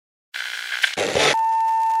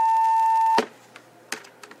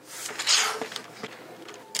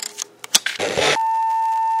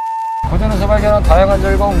발견한 다양한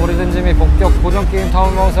즐거움 뭐든지 및 본격 고전 게임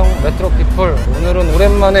탐험 방송 레트로 피플. 오늘은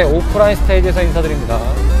오랜만에 오프라인 스테이지에서 인사드립니다.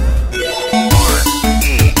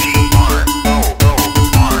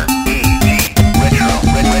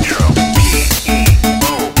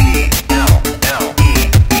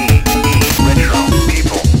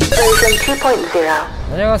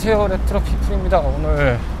 안녕하세요, 레트로 피플입니다.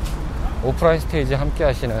 오늘 오프라인 스테이지 함께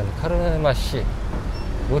하시는 카르마씨,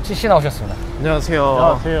 로치씨 나오셨습니다. 안녕하세요.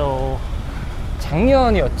 안녕하세요.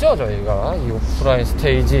 작년이었죠, 저희가 이 오프라인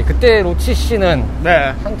스테이지. 그때 로치씨는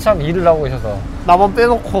네. 한참 일을 하고 계셔서 나만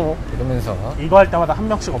빼놓고 이러면서 이거 할 때마다 한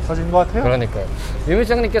명씩 없어지는 것 같아요. 그러니까요. 유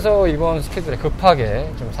밀장님께서 이번 스케줄에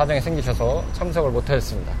급하게 좀 사정이 생기셔서 참석을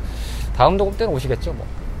못하셨습니다. 다음 녹음 때는 오시겠죠, 뭐.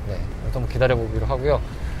 네, 그래서 한번 기다려보기로 하고요.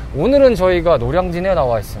 오늘은 저희가 노량진에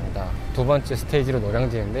나와 있습니다. 두 번째 스테이지로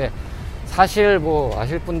노량진인데, 사실 뭐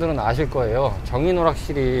아실 분들은 아실 거예요. 정인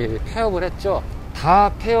오락실이 폐업을 했죠.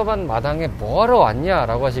 다 폐업한 마당에 뭐하러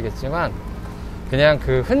왔냐라고 하시겠지만, 그냥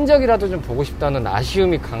그 흔적이라도 좀 보고 싶다는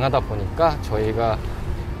아쉬움이 강하다 보니까 저희가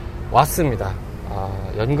왔습니다.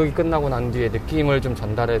 연극이 끝나고 난 뒤에 느낌을 좀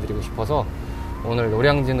전달해 드리고 싶어서 오늘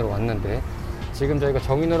노량진으로 왔는데, 지금 저희가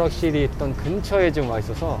정인 오락실이 있던 근처에 좀 와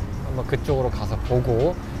있어서 한번 그쪽으로 가서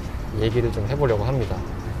보고 얘기를 좀 해보려고 합니다.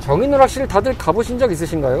 정인 오락실 다들 가보신 적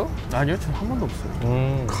있으신가요? 아니요, 전 한 번도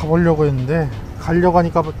없어요. 가보려고 했는데 가려고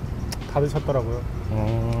하니까 다들 쳤더라고요.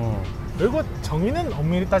 그리고 정의는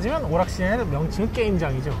엄밀히 따지면 오락실의 명칭은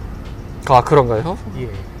게임장이죠. 아, 그런가요? 예.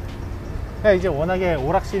 그러니까 이제 워낙에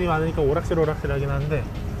오락실이 많으니까 오락실 하긴 하는데,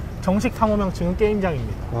 정식 탐험 명칭은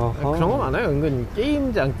게임장입니다. 그런 거 많아요. 은근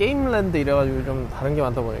게임장, 게임랜드 이래가지고 좀 다른 게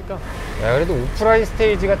많다 보니까. 야, 그래도 오프라인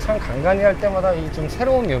스테이지가 참 간간히 할 때마다 이 좀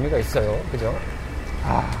새로운 묘미가 있어요. 그죠?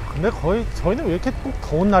 근데 거의 저희는 왜 이렇게 꼭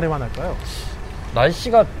더운 날에만 할까요?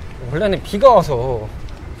 날씨가 원래는 비가 와서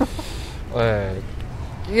네,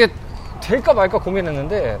 이게 될까 말까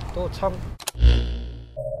고민했는데 또 참.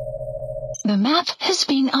 The map has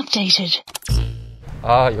been updated.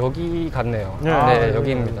 여기 같네요. 네, 네,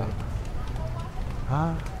 여기입니다.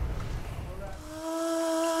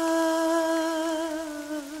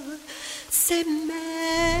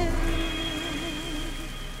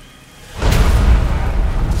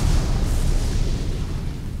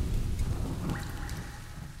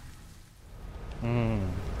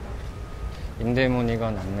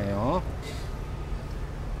 임대문의가 났네요.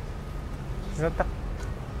 그래서 딱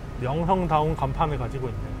명성다운 간판을 가지고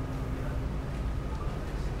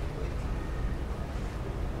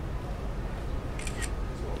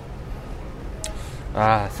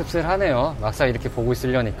있네요. 씁쓸하네요. 막상 이렇게 보고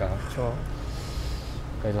있으려니까. 그렇죠.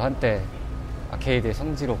 그래도 한때 아케이드의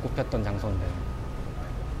성지로 꼽혔던 장소인데.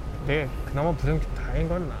 네, 그나마 다행인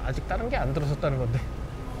건 아직 다른 게 안 들어섰다는 건데.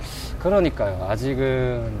 그러니까요.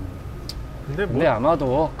 아직은. 근데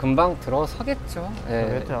아마도 금방 들어서겠죠. 네.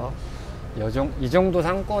 그렇죠. 이 정도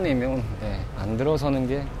상권이면 안 들어서는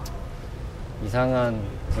게 이상한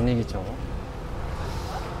분위기죠.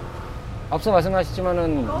 앞서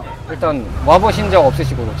말씀하셨지만은 일단 와보신 적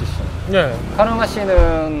없으시고, 로치 씨. 네. 카르마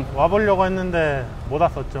씨는 와보려고 했는데 못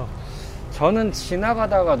왔었죠. 저는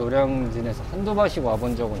지나가다가 노량진에서 한두 번씩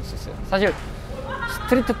와본 적은 있었어요. 사실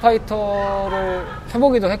스트리트 파이터를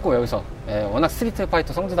해보기도 했고, 여기서 워낙 스트리트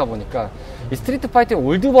파이터 성지다 보니까 이 스트리트 파이터의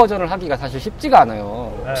올드 버전을 하기가 사실 쉽지가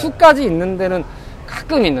않아요. 네. 2까지 있는 데는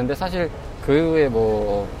가끔 있는데, 사실 그 외에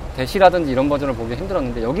뭐 대시라든지 이런 버전을 보기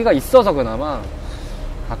힘들었는데, 여기가 있어서 그나마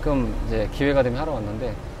가끔 이제 기회가 되면 하러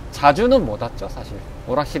왔는데, 자주는 못 왔죠. 사실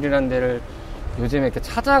오락실이라는 데를 요즘에 이렇게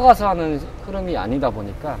찾아가서 하는 흐름이 아니다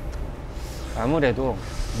보니까 아무래도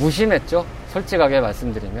무심했죠. 솔직하게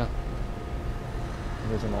말씀드리면.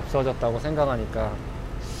 근데 좀 없어졌다고 생각하니까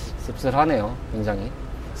씁쓸하네요. 굉장히.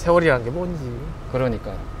 세월이라는 게 뭔지.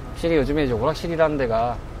 그러니까요. 확실히 요즘에 이제 오락실이라는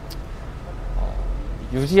데가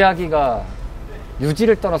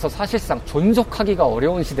유지를 떠나서 사실상 존속하기가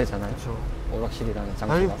어려운 시대잖아요. 그렇죠. 오락실이라는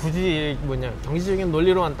장소가. 아니, 굳이 경제적인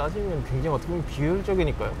논리로만 따지면 굉장히 어떻게 보면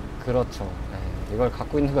비효율적이니까요. 그렇죠. 이걸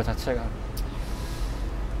갖고 있는 것 자체가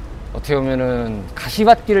어떻게 보면은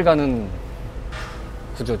가시밭길을 가는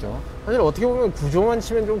구조죠. 사실 어떻게 보면 구조만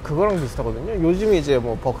치면 좀 그거랑 비슷하거든요. 요즘 이제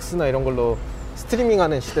뭐 벅스나 이런 걸로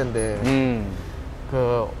스트리밍하는 시대인데,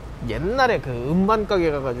 그 옛날에 그 음반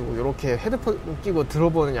가게 가가지고 이렇게 헤드폰 끼고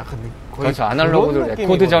들어보는 약간 거의 그렇죠. 아날로그도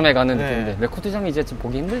레코드점에 가는 네. 느낌인데, 레코드점이 이제 좀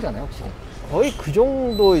보기 힘들잖아요, 확실히. 거의 그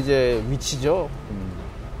정도 이제 위치죠.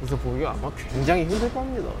 그래서 보기가 아마 굉장히 힘들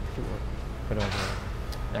겁니다. 그러고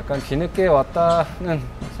약간 뒤늦게 왔다는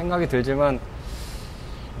생각이 들지만,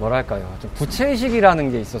 뭐랄까요, 좀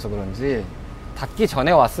부채의식이라는 게 있어서 그런지 닫기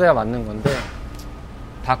전에 왔어야 맞는 건데,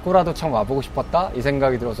 닫고라도 참 와보고 싶었다 이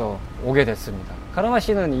생각이 들어서 오게 됐습니다. 카르마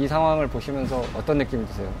씨는 이 상황을 보시면서 어떤 느낌이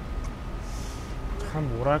드세요? 참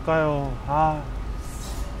뭐랄까요.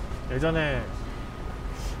 예전에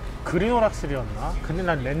그린 오락실이었나?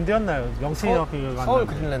 그린란 랜드였나요? 명칭이 정확히 기억이 안 나는데. 서울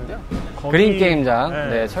그린랜드요? 그린 게임장,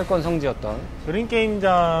 네, 철권 성지였던. 그린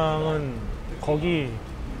게임장은 거기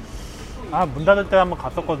문 닫을 때 한번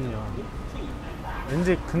갔었거든요.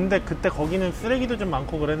 왠지 근데 그때 거기는 쓰레기도 좀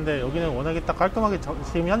많고 그랬는데 여기는 워낙에 딱 깔끔하게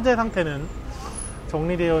지금 현재 상태는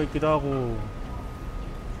정리되어 있기도 하고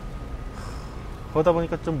그러다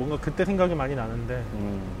보니까 좀 뭔가 그때 생각이 많이 나는데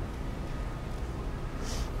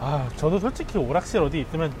저도 솔직히 오락실 어디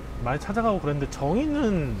있으면 많이 찾아가고 그랬는데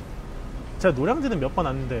정인은 제가 노량진은 몇 번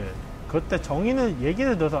왔는데 그때 정인은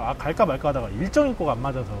얘기를 들어서 갈까 말까 하다가 일정이 꼭 안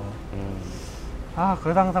맞아서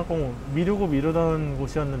그래서 항상 꼭 미루던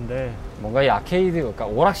곳이었는데 뭔가 이 아케이드, 그러니까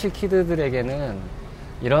오락실 키드들에게는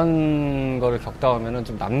이런 거를 겪다 오면은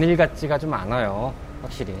좀 남일 같지가 좀 않아요.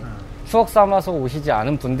 확실히. 추억 삼아서 오시지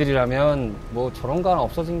않은 분들이라면 뭐 저런 거 하나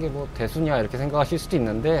없어진 게 뭐 대수냐 이렇게 생각하실 수도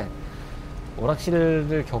있는데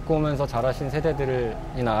오락실을 겪어오면서 자라신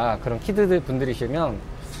세대들이나 그런 키드들 분들이시면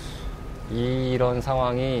이런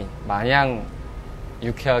상황이 마냥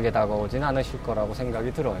유쾌하게 다가오진 않으실 거라고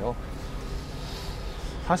생각이 들어요.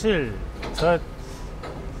 사실 제가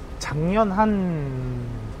작년 한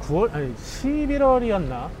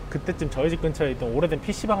 11월이었나? 그때쯤 저희 집 근처에 있던 오래된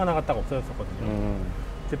PC방 하나 갔다가 없어졌었거든요.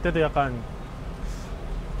 그때도 약간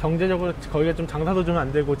경제적으로 거기가 좀 장사도 좀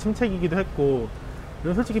안 되고 침체기기도 했고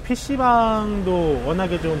그리고 솔직히 PC방도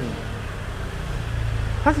워낙에 좀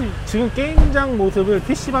사실 지금 게임장 모습을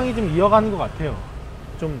PC방이 좀 이어가는 것 같아요.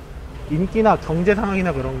 좀 인기나 경제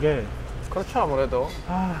상황이나 그런 게 그렇죠, 아무래도.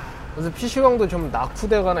 그래서 PC방도 좀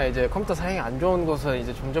낙후되거나 이제 컴퓨터 사양이 안 좋은 곳은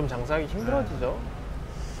이제 점점 장사하기 힘들어지죠.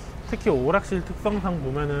 특히 오락실 특성상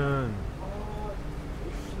보면은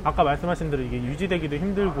아까 말씀하신 대로 이게 유지되기도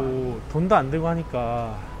힘들고 돈도 안 들고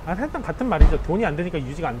하니까 일단 같은 말이죠. 돈이 안 되니까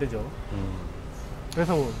유지가 안 되죠.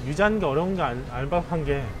 그래서 유지하는 게 어려운 게 알박한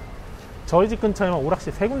게 저희 집 근처에만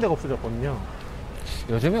오락실 3군데가 없어졌거든요.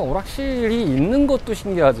 요즘에 오락실이 있는 것도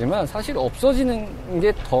신기하지만 사실 없어지는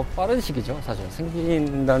게 더 빠른 시기죠. 사실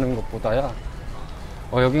생긴다는 것보다야.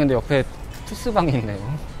 여기 근데 옆에 푸스방이 있네요.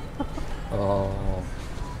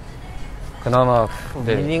 그나마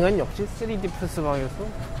네. 미닝은 역시 3D 플스방이어서.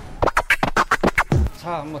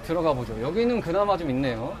 자, 한번 들어가 보죠. 여기는 그나마 좀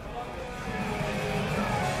있네요.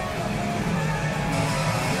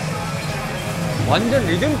 완전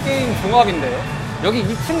리듬 게임 종합인데요. 여기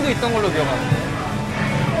 2층도 있던 걸로 기억하는데.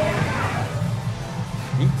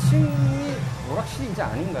 2층이 오락실이 이제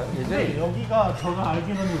아닌가요? 예전에 근데 여기가 제가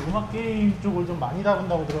알기로는 음악 게임 쪽을 좀 많이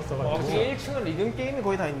다룬다고 들었어가지고. 여기 1층은 리듬 게임이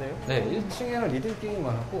거의 다 있네요. 네, 1층에는 리듬 게임이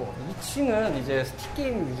많았고 2층은 이제 스틱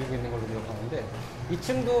게임 위주로 있는 걸로 기억하는데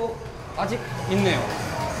 2층도 아직 있네요.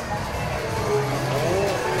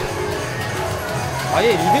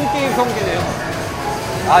 아예 리듬 게임 성지네요.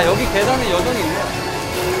 여기 계단은 여전히 있네요.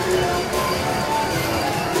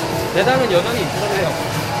 계단은 여전히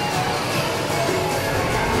있었네요.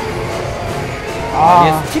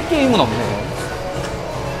 스틱 게임은 없네요.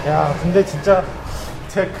 야, 근데 진짜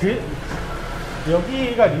제가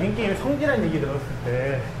여기가 리듬 게임의 성지라는 얘기 들었을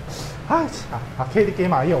때 아케이드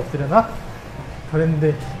게임 아예 없으려나?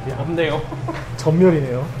 그랬는데 없네요.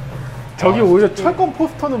 전멸이네요. 저기 오히려 철권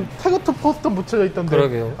포스터는 태그투 포스터 붙여져 있던데.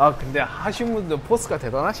 그러게요. 근데 하신 분들 포스가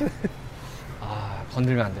대단하시네.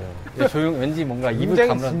 건들면 안 돼요. 왠지 뭔가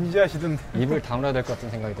굉장히 진지하시던데. 입을 다물어야 될 것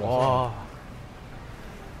같은 생각이 들어서.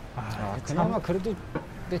 그나마 그래도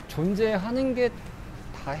존재하는 게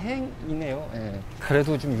다행이네요. 예.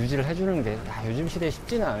 그래도 좀 유지를 해주는 게 요즘 시대에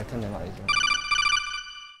쉽지는 않을 텐데 말이죠.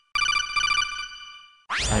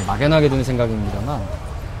 막연하게 드는 생각입니다만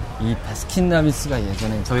이 바스킨라빈스가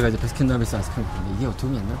예전에 저희가 이제 바스킨라빈스 아이스크림 먹는데 이게 어떻게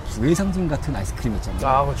보면 옛날 부의 상징 같은 아이스크림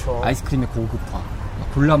있잖아요. 그렇죠. 아이스크림의 고급화,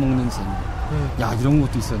 골라 먹는 재미, 이런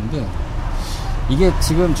것도 있었는데 이게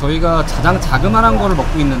지금 저희가 가장 자그마한 거를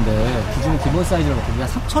먹고 있는데 기존 기본 사이즈를 먹고 그냥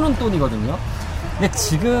 3,000원 돈이거든요. 근데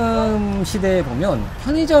지금 시대에 보면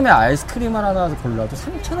편의점에 아이스크림 하나 골라도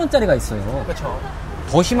 3,000원짜리가 있어요. 그렇죠.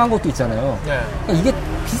 더 심한 것도 있잖아요. 네. 그러니까 이게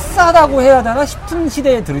비싸다고 해야 되나 싶은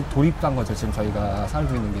시대에 돌입한 거죠. 지금 저희가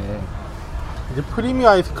살고 있는 게. 이제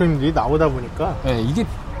프리미엄 아이스크림들이 나오다 보니까. 네, 이게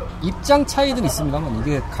입장 차이는 있습니다만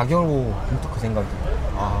이게 가격으로 문득 그 생각이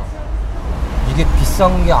들어요. 이게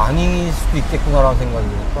비싼 게 아닐 수도 있겠구나라는 생각이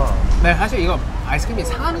드니까. 네, 사실 이거 아이스크림이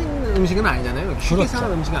상하는 음식은 아니잖아요. 쉽게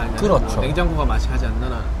상하는 음식은 아니잖아요. 그렇죠. 뭐 냉장고가 맛이 하지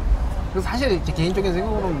않나. 그래서 사실 제 개인적인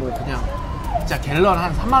생각으로는 뭐 그냥 진짜 갤런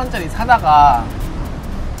한 3만원짜리 사다가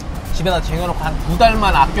집에다 쟁여놓고 한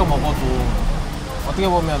 2달만 아껴 먹어도 어떻게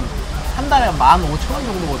보면 한 달에 15,000원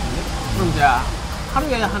정도거든요. 그럼 이제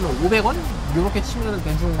하루에 한 500원? 요렇게 치면은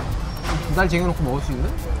대충 2달 쟁여놓고 먹을 수 있는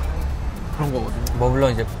그런 거거든요. 뭐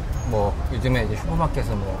물론 이제 뭐 요즘에 이제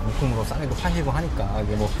슈퍼마켓에서 뭐 물품으로 싸게도 파시고 하니까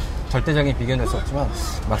이게 뭐 절대적인 비교는 될 수 없지만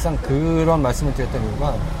막상 그런 말씀을 드렸던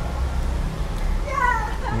이유가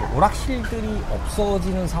이 오락실들이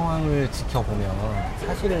없어지는 상황을 지켜보면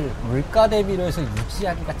사실 물가 대비로 해서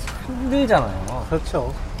유지하기가 참 힘들잖아요.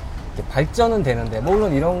 그렇죠. 발전은 되는데 뭐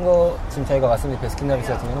물론 이런 거 지금 저희가 말씀드린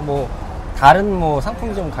베스킨라빈스 같은 경우는 뭐 다른 뭐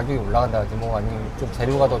상품이 좀 가격이 올라간다든지 뭐 아니면 좀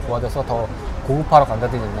재료가 더 좋아져서 더 고급화로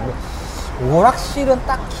간다든지 있는데 오락실은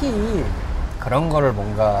딱히 그런 거를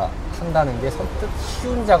뭔가 한다는 게 선뜻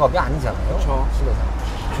쉬운 작업이 아니잖아요. 그렇죠. 실내에서.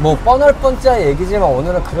 뭐 뻔할 뻔짜 얘기지만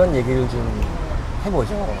오늘은 그런 얘기를 좀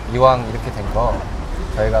해보죠. 이왕 이렇게 된 거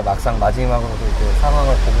저희가 막상 마지막으로도 이렇게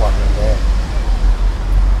상황을 보고 왔는데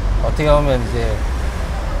어떻게 보면 이제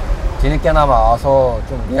뒤늦게나마 와서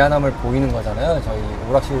좀 미안함을 보이는 거잖아요. 저희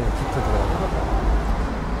오락실 키트들.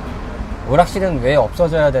 오락실은 왜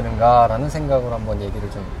없어져야 되는가라는 생각으로 한번 얘기를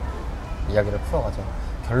좀 이야기를 풀어가죠.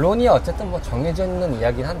 결론이 어쨌든 뭐 정해져 있는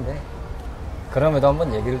이야기긴 한데 그럼에도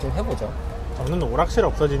한번 얘기를 좀 해보죠. 저는 오락실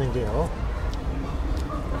없어지는 게요.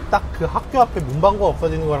 딱 그 학교 앞에 문방구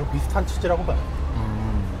없어지는 거랑 비슷한 취지라고 봐요.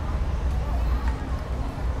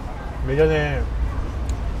 예전에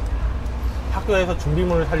학교에서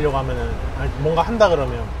준비물을 사려고 하면은 아니, 뭔가 한다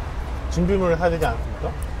그러면 준비물을 사야 되지 않습니까?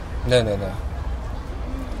 네네네.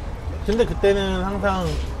 근데 그때는 항상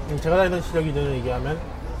제가 다니던 시절 기준으로 얘기하면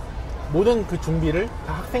모든 그 준비를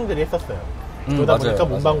다 학생들이 했었어요. 그러다 맞아요, 보니까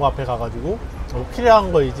문방구 앞에 가가지고 뭐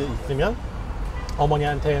필요한 거 이제 있으면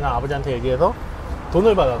어머니한테나 아버지한테 얘기해서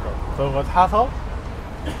돈을 받아서 그런 걸 사서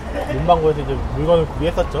문방구에서 이제 물건을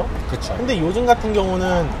구비했었죠. 그쵸. 근데 요즘 같은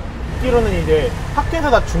경우는 듣기로는 이제 학교에서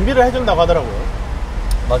다 준비를 해준다고 하더라고요.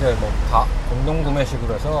 맞아요. 뭐 다 공동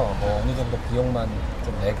구매식으로 해서 뭐 어느 정도 비용만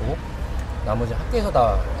좀 내고 나머지 학교에서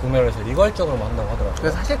다 구매를 해서 일괄적으로 한다고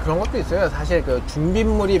하더라고요. 사실 그런 것도 있어요. 사실 그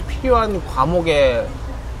준비물이 필요한 과목의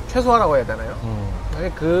최소화라고 해야 되나요?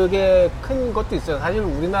 사실 그게 큰 것도 있어요. 사실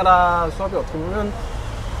우리나라 수업이 어떻게 보면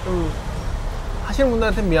좀 하시는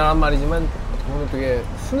분들한테 미안한 말이지만 보면 되게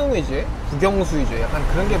수능 위주의 국영수 위주의 약간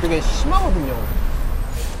그런 게 되게 심하거든요.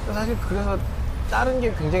 사실 그래서 다른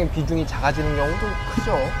게 굉장히 비중이 작아지는 경우도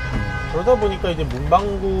크죠. 그러다 보니까 이제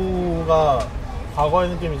문방구가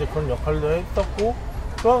과거에는 좀 이제 그런 역할도 했었고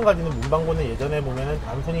또 한 가지는 문방구는 예전에 보면은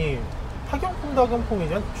단순히 학용품도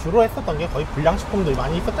학용품이지만 주로 했었던 게 거의 불량식품들이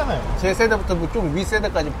많이 있었잖아요. 제 세대부터 좀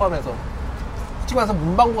윗세대까지 포함해서 솔직히 말해서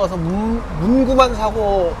문방구 가서 문구만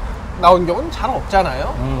사고 나온 경우는 잘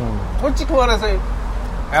없잖아요. 솔직히 말해서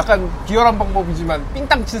약간 비열한 방법이지만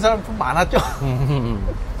삥땅 친 사람 좀 많았죠.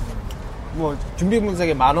 뭐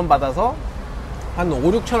준비문석에 10,000원 받아서 한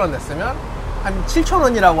 5-6,000원 냈으면 한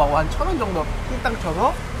 7,000원이라고 하고 한 1,000원 정도 삥땅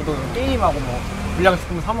쳐서 그 돈 게임하고 뭐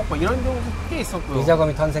불량식품 사먹고 이런 경우도 꽤 있었고요. 이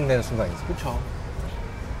자금이 탄생되는 순간이죠. 그렇죠.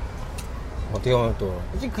 어떻게 보면 또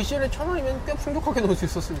솔직히 그 시절에 1,000원이면 꽤 풍족하게 놀 수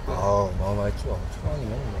있었으니까. 어마어마했죠.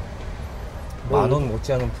 1,000원이면 뭐 10,000원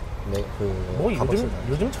못지않은 뭐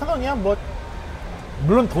요즘 1,000원이야 뭐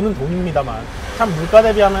물론 돈은 돈입니다만 참 물가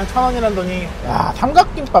대비하면 1,000원이라는 돈이 야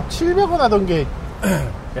삼각김밥 700원 하던 게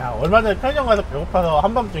야 얼마 전에 편의점 가서 배고파서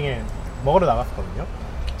한밤중에 먹으러 나갔거든요.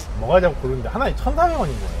 먹어야 되고 고르는데 하나에 1,400원인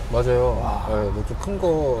거예요. 맞아요. 네, 뭐 좀 큰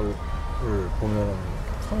거를 보면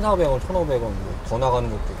 1,400원, 1,500원 더 나가는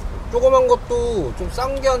것도 있고 조그만 것도 좀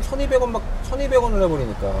싼 게 한 1,200원을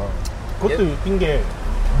해버리니까 그것도 웃긴 게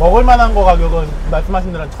먹을 만한 거 가격은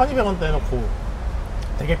말씀하신 대로 1,200원대 해놓고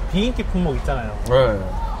되게 비인기 품목 있잖아요. 네.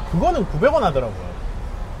 그거는 900원 하더라고요.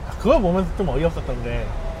 그걸 보면서 좀 어이없었던 게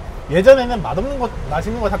예전에는 맛없는 거,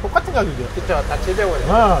 맛있는 거 다 똑같은 가격이었어요. 그쵸, 다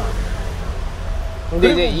 700원이에요.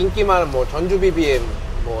 근데 이제 인기 많은 뭐 전주비빔,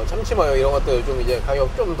 뭐 참치마요 이런 것들 좀 이제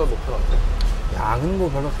가격 좀 더 높은 것 같아요. 양은 뭐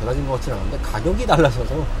별로 달라진 것 같지는 않은데 가격이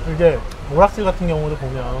달라져서 이제 오락실 같은 경우도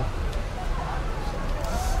보면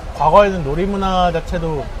과거에는 놀이문화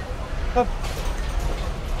자체도 그러니까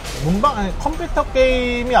컴퓨터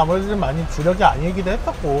게임이 아무래도 좀 많이 주력이 아니기도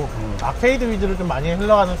했었고 아케이드 위주로 좀 많이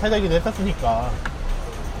흘러가는 세대이기도 했었으니까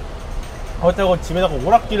어쩌고 집에다가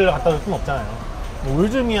오락기를 갖다 둘 수는 없잖아요. 뭐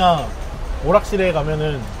요즘이야 오락실에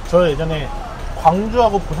가면은 저 예전에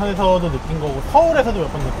광주하고 부산에서도 느낀 거고 서울에서도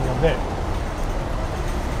몇 번 느낀 건데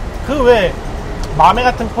그 왜 맘에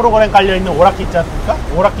같은 프로그램 깔려있는 오락기 있지 않습니까?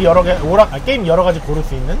 오락기 여러 개, 게임 여러 가지 고를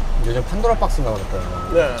수 있는? 요즘 판도라 박스인가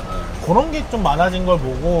그랬더라고요. 네. 그런 게 좀 많아진 걸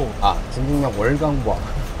보고 중국역 월광보암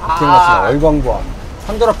기억나시나요? 월광보암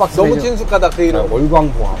판도라 박스 너무 친숙하다 그 이름.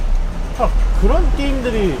 월광보암 그런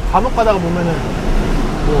게임들이 간혹 가다가 보면은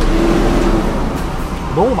뭐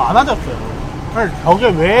너무 많아졌어요. 저게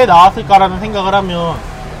왜 나왔을까라는 생각을 하면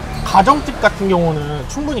가정집 같은 경우는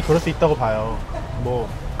충분히 그럴 수 있다고 봐요. 뭐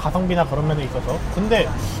가성비나 그런 면에 있어서. 근데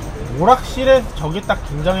오락실에 저게 딱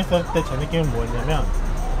등장했을 때 제 느낌은 뭐였냐면,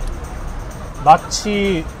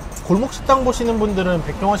 마치 골목 식당 보시는 분들은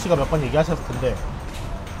백종원 씨가 몇 번 얘기하셨을 텐데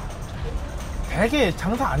되게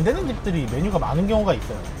장사 안 되는 집들이 메뉴가 많은 경우가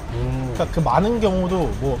있어요. 그러니까 그 많은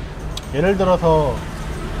경우도 뭐 예를 들어서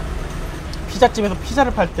피자집에서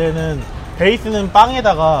피자를 팔 때는 베이스는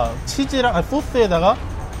빵에다가 치즈랑 소스에다가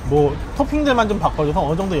뭐 토핑들만 좀 바꿔줘서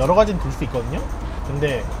어느 정도 여러 가지는 들 수 있거든요.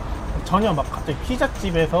 근데 전혀 막 갑자기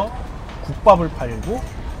피자집에서 국밥을 팔고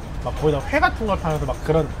막 거기다 회 같은 걸 파면서 막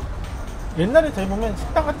그런, 옛날에 저희 보면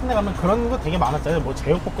식당 같은 데 가면 그런 거 되게 많았잖아요. 뭐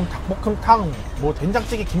제육볶음, 닭볶음탕, 뭐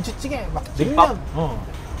된장찌개, 김치찌개, 막 냉면.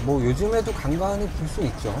 뭐 요즘에도 간간히 볼 수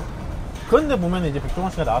있죠. 그런데 보면 이제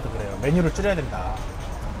백종원 씨가 나와서 그래요. 메뉴를 줄여야 된다.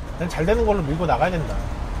 그냥 잘 되는 걸로 밀고 나가야 된다.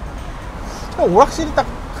 오락실이 딱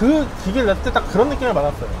그 기계를 냈을 때 딱 그런 느낌을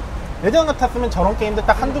받았어요. 예전 같았으면 저런 게임들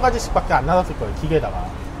딱 한두 가지씩밖에 안 나왔을 거예요. 기계에다가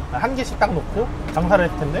한 개씩 딱 놓고 장사를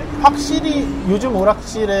했을 텐데, 확실히 요즘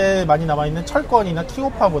오락실에 많이 남아있는 철권이나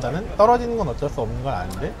킹오파보다는 떨어지는 건 어쩔 수 없는 건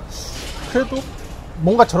아닌데, 그래도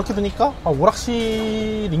뭔가 저렇게 두니까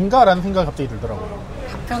오락실인가? 라는 생각이 갑자기 들더라고요.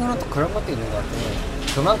 한편으로는 또 그런 것도 있는 것 같아요.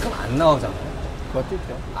 그만큼 안 나오잖아요. 그것도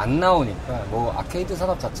있죠. 안 나오니까 뭐 아케이드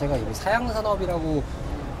산업 자체가 이미 사양 산업이라고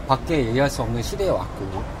밖에 얘기할 수 없는 시대에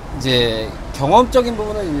왔고, 이제 경험적인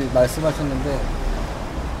부분을 말씀하셨는데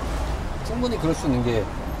충분히 그럴 수 있는 게,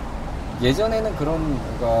 예전에는 그런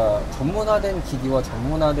뭔가 전문화된 기기와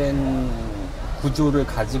전문화된 구조를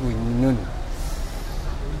가지고 있는,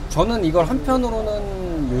 저는 이걸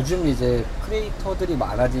한편으로는 요즘 이제 크리에이터들이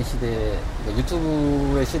많아진 시대,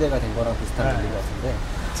 유튜브의 시대가 된 거랑 비슷한 것 같은데,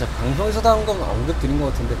 제가 방송에서도 한 건 언급 드린 것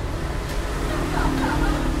같은데,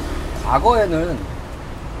 과거에는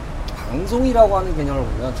방송이라고 하는 개념을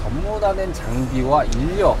보면 전문화된 장비와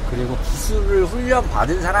인력, 그리고 기술을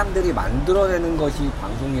훈련받은 사람들이 만들어내는 것이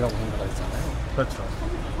방송이라고 생각을 했잖아요. 그렇죠.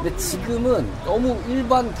 근데 지금은 너무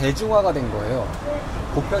일반 대중화가 된 거예요.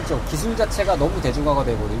 보편적 기술 자체가 너무 대중화가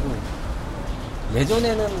돼버리고,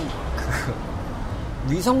 예전에는 그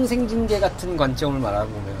위성 생중계 같은 관점을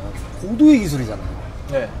말하보면 고도의 기술이잖아요.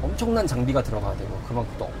 네. 엄청난 장비가 들어가야 되고,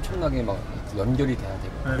 그만큼 또 엄청나게 막 연결이 돼야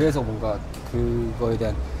되고, 그래서 뭔가 그거에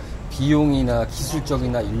대한 비용이나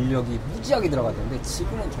기술적이나 인력이 무지하게 들어가는데,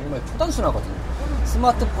 지금은 정말 초단순하거든요.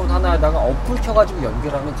 스마트폰 하나에다가 어플 켜가지고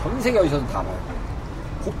연결하면 전 세계 어디서든 다 봐요.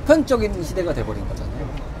 보편적인 시대가 돼버린 거잖아요.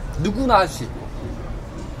 누구나 할 수 있고,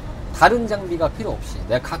 다른 장비가 필요 없이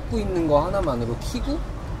내가 갖고 있는 거 하나만으로 켜고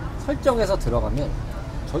설정해서 들어가면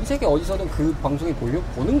전 세계 어디서든 그 방송이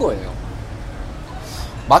보는 거예요.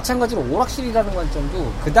 마찬가지로 오락실이라는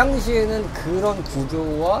관점도 그 당시에는 그런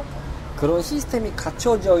구조와 그런 시스템이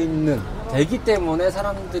갖춰져 있는 되기 때문에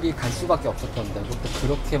사람들이 갈 수밖에 없었던데, 그것도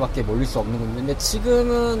그렇게밖에 몰릴 수 없는 건데,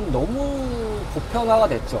 지금은 너무 보편화가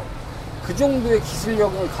됐죠. 그 정도의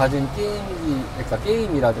기술력을 가진 그러니까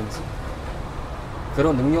게임이라든지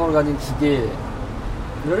그런 능력을 가진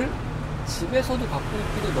기계를 집에서도 갖고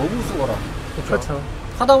있기도 너무 수월하고, 그렇죠.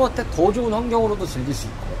 하다못해 더 좋은 환경으로도 즐길 수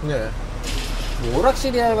있고. 네.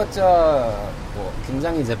 오락실이 해봤자 뭐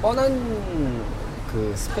굉장히 이제 뻔한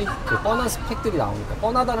그 뻔한 스펙들이 나오니까,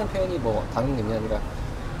 뻔하다는 표현이 뭐 다른 게 아니라,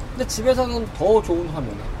 근데 집에서는 더 좋은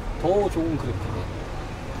화면에, 더 좋은 그래픽에,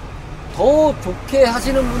 더 좋게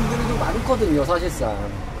하시는 분들이 좀 많거든요, 사실상.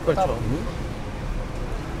 그렇죠.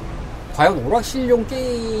 과연 오락실용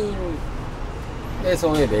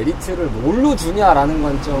게임에서의 메리트를 뭘로 주냐라는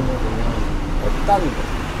관점을 보면 없다는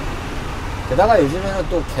거죠. 게다가 요즘에는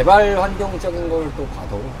또 개발 환경적인 걸 또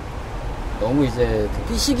봐도 너무 이제 그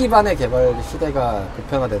PC 기반의 개발 시대가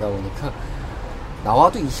보편화되다 보니까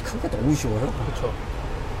나와도 이식하기가 너무 쉬워요. 그렇죠.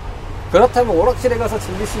 그렇다면 오락실에 가서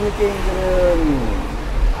즐길 수 있는 게임들은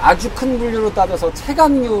아주 큰 분류로 따져서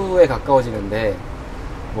체감류에 가까워지는데,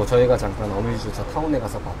 뭐 저희가 잠깐 어뮤즈차 타운에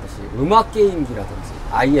가서 봤듯이 음악 게임기라든지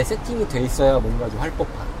아예 세팅이 돼 있어야 뭔가 좀 할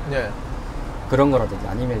법한 그런 거라든지,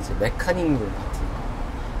 아니면 이제 메카닉 룰 같은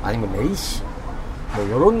거, 아니면 레이싱, 뭐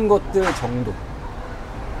이런 것들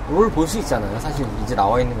정도를 볼 수 있잖아요. 사실 이제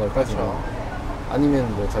나와 있는 걸 따지면. 그렇죠.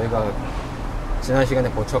 아니면 뭐 저희가 지난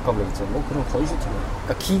시간에 버추얼 카블 있잖아요. 뭐 그런 거의 슈팅이에요.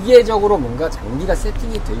 그러니까 기계적으로 뭔가 장비가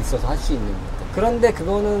세팅이 돼 있어서 할 수 있는 것들. 그런데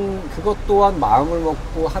그것 또한 마음을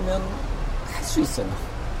먹고 하면 할 수 있어요.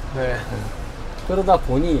 네. 그러다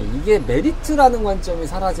보니 이게 메리트라는 관점이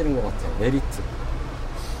사라지는 것 같아요. 메리트.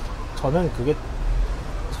 저는 그게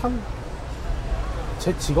참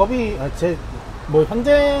제 직업이 뭐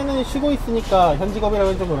현재는 쉬고 있으니까 현 직업이라고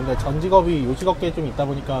해서 좀 그런데, 전 직업이 요 직업계에 좀 있다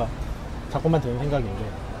보니까 자꾸만 드는 생각인데,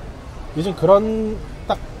 요즘 그런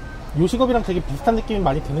딱 요 직업이랑 되게 비슷한 느낌이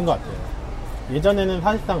많이 드는 것 같아요. 예전에는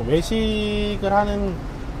사실상 외식을 하는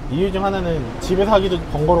이유 중 하나는 집에서 하기도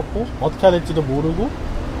번거롭고 어떻게 해야 될지도 모르고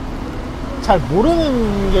잘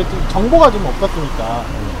모르는 게 좀 정보가 좀 없었으니까.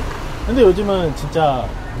 근데 요즘은 진짜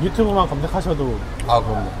유튜브만 검색하셔도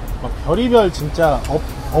그럼요. 막 별의별 진짜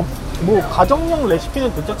뭐 가정용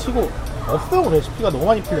레시피는 둘째 치고 업소용 레시피가 너무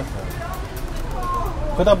많이 풀렸어요.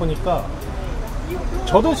 그러다 보니까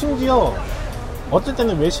저도 심지어 어쩔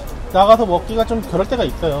때는 외식 나가서 먹기가 좀 그럴 때가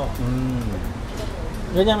있어요.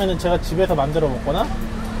 왜냐면은 제가 집에서 만들어 먹거나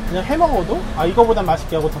그냥 해 먹어도 이거보단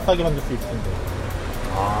맛있게 하고 더 싸게 만들 수 있을 텐데.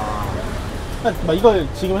 그러니까 이걸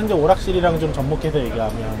지금 현재 오락실이랑 좀 접목해서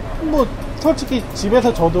얘기하면 뭐 솔직히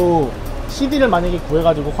집에서 저도 CD를 만약에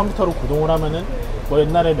구해가지고 컴퓨터로 구동을 하면은 뭐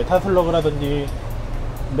옛날에 메타슬러그라든지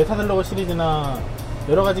메타슬러그 시리즈나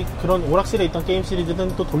여러가지 그런 오락실에 있던 게임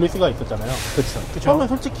시리즈는 또 돌릴 수가 있었잖아요. 그쵸. 처음엔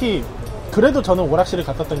솔직히 그래도 저는 오락실을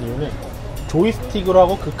갔었던 이유는 조이스틱으로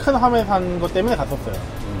하고 그 큰 화면에서 하는 것 때문에 갔었어요.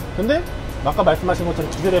 근데 아까 말씀하신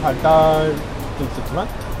것처럼 기술의 발달도 있었지만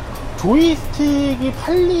조이스틱이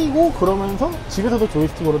팔리고 그러면서 집에서도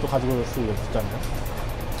조이스틱으로도 가지고 올 수 있었잖아요.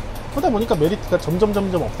 그러다 보니까 메리트가 점점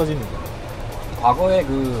없어지는 거예요. 과거에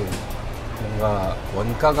뭔가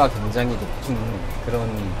원가가 굉장히 높은 그런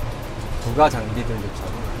부가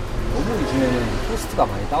장비들조차도 너무 요즘에는 코스트가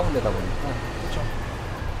많이 다운되다 보니까 그렇죠.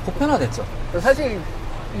 보편화됐죠. 사실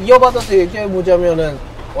이어받아서 얘기해보자면은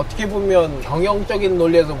어떻게 보면 경영적인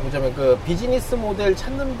논리에서 보자면 그 비즈니스 모델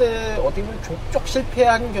찾는데 어떻게 보면 족족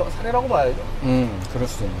실패한 사례라고 봐야죠. 그럴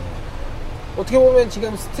수 있네요. 어떻게 보면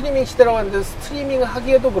지금 스트리밍 시대라고 하는데 스트리밍을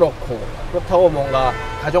하기에도 그렇고 그렇다고 뭔가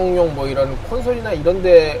가정용 뭐 이런 콘솔이나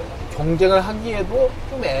이런데 경쟁을 하기에도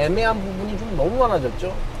좀 애매한 부분이 좀 너무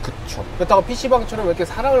많아졌죠. 그쵸. 그렇다고 PC방처럼 이렇게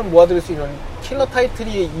사랑을 모아드릴 수 있는 킬러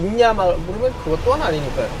타이틀이 있냐 물으면 그것 또한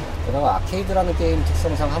아니니까요. 게다가 아케이드라는 게임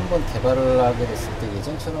특성상 한번 개발을 하게 됐을 때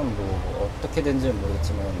예전처럼 뭐 어떻게 된지는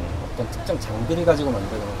모르겠지만 어떤 특정 장비를 가지고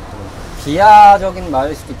만드는 것들은 비하적인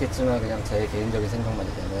말일 수도 있겠지만 그냥 제 개인적인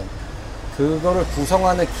생각만이라면 그거를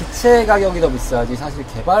구성하는 기체 가격이 더 비싸지 사실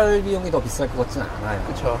개발 비용이 더 비쌀 것 같지는 않아요.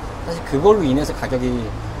 그쵸. 사실 그걸로 인해서 가격이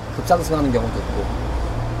급상승하는 경우도 있고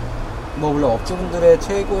뭐 물론 업주분들의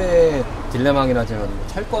최고의 딜레마이긴 뭐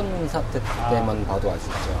철권 사태 때만 봐도 알 수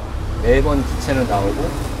있죠. 매번 기체는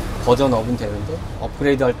나오고 버전업은 되는데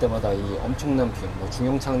업그레이드 할 때마다 이 엄청난 비용, 뭐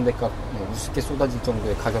중형창대값 우습게 쏟아질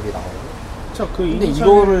정도의 가격이 나오고. 그쵸, 근데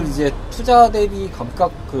이거를 이제 투자 대비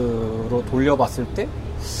감가로 돌려봤을 때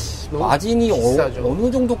마진이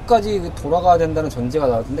어느 정도까지 돌아가야 된다는 전제가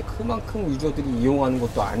나왔는데 그만큼 유저들이 이용하는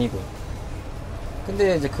것도 아니고.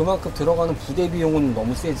 근데 이제 그만큼 들어가는 부대 비용은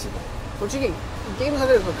너무 세지고. 솔직히 게임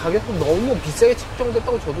사들에서 가격도 너무 비싸게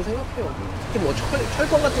책정됐다고 저도 생각해요. 특히 뭐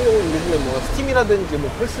철권 같은 경우는 요즘에 뭐 스팀이라든지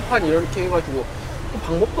뭐 플스판 이렇게 해가지고 또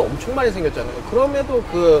방법도 엄청 많이 생겼잖아요. 그럼에도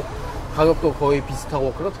그 가격도 거의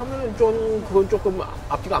비슷하고 그렇다면 좀 그건 조금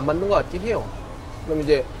앞뒤가 안 맞는 것 같긴 해요. 그럼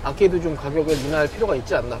이제 아케이드 좀 가격을 인하할 필요가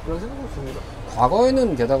있지 않나 그런 생각이 듭니다.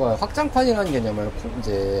 과거에는 게다가 확장판이라는 개념을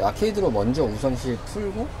이제 아케이드로 먼저 우선시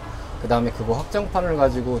풀고 그 다음에 그거 확장판을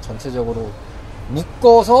가지고 전체적으로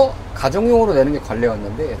묶어서 가정용으로 내는 게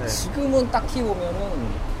관례였는데 네. 지금은 딱히 보면은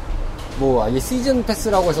뭐 아예 시즌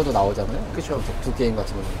패스라고 해서도 나오잖아요. 그쵸. 두 게임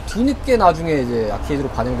같은 경우는 뒤늦게 나중에 이제 아케이드로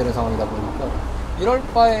반영되는 상황이다 보니까 이럴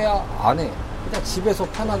바에야 안 해. 그냥 집에서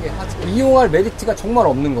편하게 하지. 이용할 메리트가 정말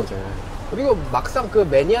없는 거죠. 그리고 막상 그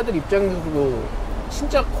매니아들 입장에서도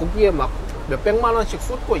진짜 거기에 막 몇백만 원씩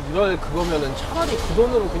쏟고 이럴 그거면은 차라리 그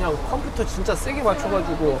돈으로 그냥 컴퓨터 진짜 세게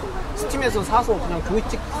맞춰가지고 스팀에서 사서 그냥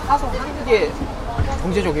조이스틱 사서 하는 게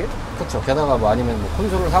경제적이에요? 그렇죠. 게다가 뭐 아니면 뭐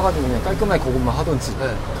콘솔을 사가지고 그냥 깔끔하게 그것만 하던지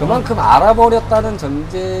네. 그만큼 알아버렸다는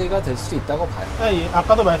전제가 될 수 있다고 봐요.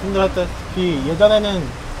 아까도 말씀드렸다시피 예전에는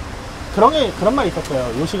그런 말이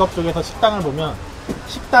있었어요. 요식업 쪽에서 식당을 보면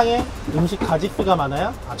식당에 음식 가짓수가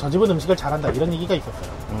많아야 저 집은 음식을 잘한다 이런 얘기가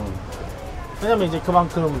있었어요. 왜냐면 이제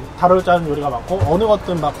그만큼 다룰 줄 아는 요리가 많고 어느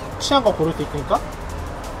것든 막 취향 거 고를 수 있으니까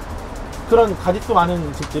그런 가짓수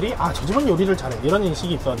많은 집들이 저 집은 요리를 잘해 이런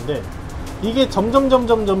인식이 있었는데 이게 점점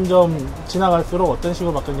지나갈수록 어떤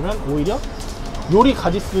식으로 바뀌었냐면 오히려 요리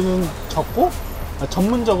가짓수는 적고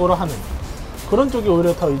전문적으로 하는 그런 쪽이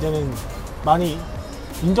오히려 더 이제는 많이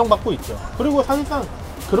인정받고 있죠. 그리고 사실상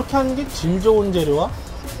그렇게 하는 게 질 좋은 재료와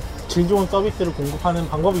질 좋은 서비스를 공급하는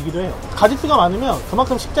방법이기도 해요. 가짓수가 많으면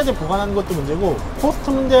그만큼 식자재 보관하는 것도 문제고 코스트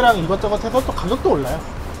문제랑 이것저것 해서 또 가격도 올라요.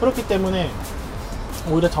 그렇기 때문에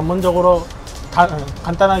오히려 전문적으로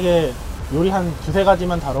간단하게 요리 한 두세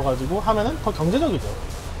가지만 다뤄가지고 하면은 더 경제적이죠.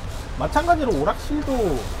 마찬가지로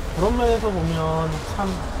오락실도 그런 면에서 보면 참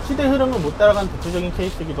시대 흐름을 못 따라간 대표적인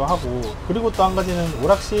케이스이기도 하고 그리고 또 한 가지는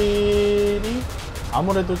오락실이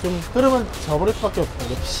아무래도 좀 흐름은 저버릴 수밖에 없어요.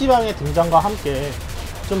 PC방의 등장과 함께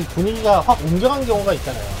좀 분위기가 확 옮겨간 경우가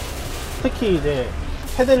있잖아요. 특히 이제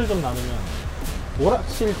세대를 좀 나누면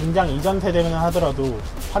오락실 등장 이전 세대면 하더라도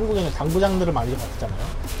한국에는 당구장들을 많이 봤잖아요.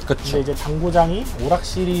 그쵸. 근데 이제 당구장이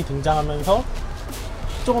오락실이 등장하면서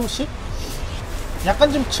조금씩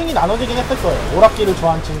약간 좀 층이 나눠지긴 했을 거예요. 오락기를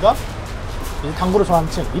좋아하는 층과 이제 당구를 좋아하는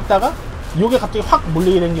층 있다가 이게 갑자기 확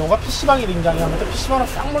몰리게 된 경우가 PC방이 등장하면서 PC방으로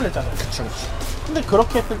싹 몰렸잖아요. 그쵸. 근데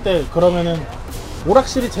그렇게 했을 때 그러면은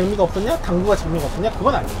오락실이 재미가 없었냐? 당구가 재미가 없었냐?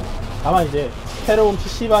 그건 아니에요. 다만 이제 새로운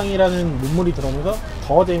PC방이라는 문물이 들어오면서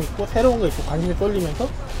더 재밌고 새로운 거 있고 관심이 쏠리면서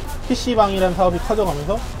PC방이라는 사업이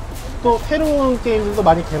커져가면서 또 새로운 게임들도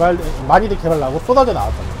많이들 개발 나고 쏟아져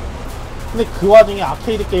나왔잖아요. 근데 그 와중에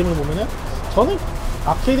아케이드 게임을 보면은 저는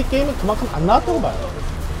아케이드 게임은 그만큼 안 나왔다고 봐요.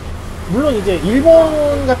 물론 이제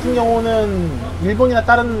일본 같은 경우는 일본이나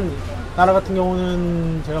다른 나라 같은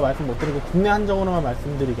경우는 제가 말씀 못 드리고 국내 한정으로만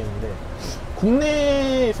말씀드리겠는데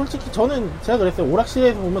국내 솔직히 저는 제가 그랬어요.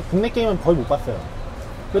 오락실에서 보면 국내 게임은 거의 못 봤어요.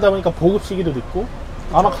 그러다 보니까 보급 시기도 늦고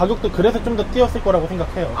아마 가격도 그래서 좀 더 뛰었을 거라고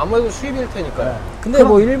생각해요. 아무래도 수입일 테니까요. 네. 근데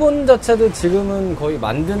뭐 일본 자체도 지금은 거의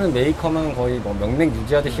만드는 메이커만 거의 뭐 명맥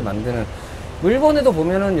유지하듯이 만드는, 일본에도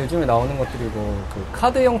보면은 요즘에 나오는 것들이 뭐 그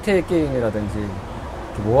카드 형태의 게임이라든지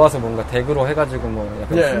모아서 뭔가 덱으로 해가지고 뭐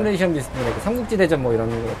약간 네. 시뮬레이션 비슷한 삼국지 대전 뭐 이런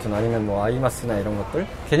것들, 아니면 뭐 아이마스나 이런 것들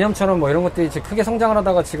개념처럼 뭐 이런 것들이 이제 크게 성장을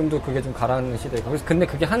하다가 지금도 그게 좀 가라앉는 시대고, 그래서 근데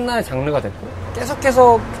그게 하나의 장르가 됐고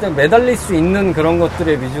계속해서 그냥 매달릴 수 있는 그런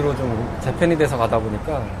것들의 위주로 좀 재편이 돼서 가다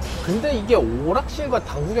보니까. 근데 이게 오락실과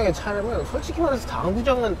당구장의 차이는 솔직히 말해서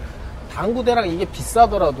당구장은 당구대랑 이게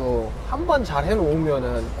비싸더라도 한 번 잘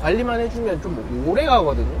해놓으면은 관리만 해주면 좀 오래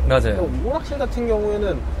가거든요. 맞아요. 근데 오락실 같은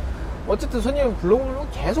경우에는 어쨌든 손님이 불러오면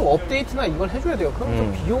계속 업데이트나 이걸 해줘야 돼요. 그럼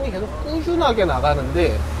좀 비용이 계속 꾸준하게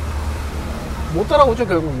나가는데 못 따라오죠,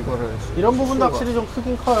 결국 이거를. 이런 부분도 확실히 좀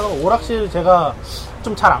크긴 커요. 오락실 제가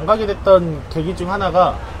좀 잘 안 가게 됐던 계기 중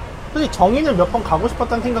하나가 솔직히 정인을 몇 번 가고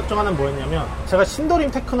싶었던 생각 중 하나는 뭐였냐면, 제가 신도림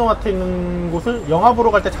테크노마트 있는 곳을 영화 보러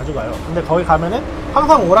갈 때 자주 가요. 근데 거기 가면은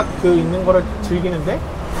항상 오락 있는 거를 즐기는데,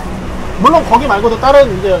 물론 거기 말고도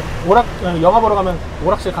다른 이제 영화 보러 가면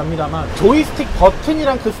오락실 갑니다만 조이스틱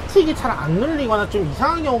버튼이랑 그 스틱이 잘 안 눌리거나 좀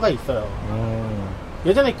이상한 경우가 있어요.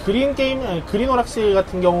 예전에 그린 오락실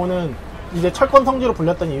같은 경우는 이제 철권 성지로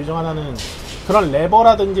불렸던 이유 중 하나는 그런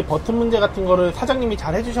레버라든지 버튼 문제 같은 거를 사장님이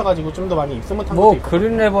잘 해주셔가지고 좀 더 많이 입소문 탄 것도 있고.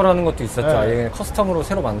 그린 레버라는 것도 있었죠. 네. 아예 커스텀으로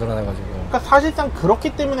새로 만들어내가지고. 그러니까 사실상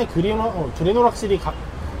그렇기 때문에 그린 오락실이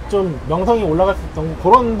좀 명성이 올라갈 수 있던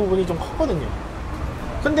그런 부분이 좀 컸거든요.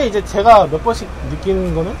 근데 이제 제가 몇 번씩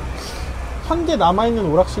느끼는 거는 현재 남아있는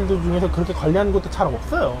오락실들 중에서 그렇게 관리하는 것도 잘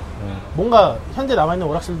없어요. 뭔가 현재 남아있는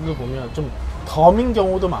오락실들도 보면 좀 덤인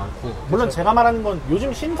경우도 많고, 물론 그쵸. 제가 말하는 건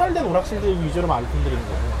요즘 신설된 오락실들 위주로 말씀드리는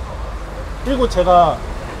거예요. 그리고 제가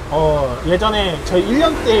예전에 저희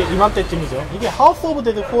 1년 때 이맘때쯤이죠. 이게 하우스 오브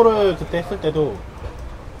데드 4를 그때 했을 때도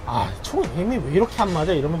총 에임이 왜 이렇게 안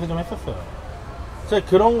맞아? 이러면서 좀 했었어요. 제가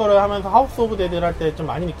그런 거를 하면서 하우스 오브 데드를 할 때 좀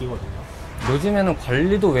많이 느끼거든요. 요즘에는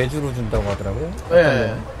관리도 외주로 준다고 하더라고요.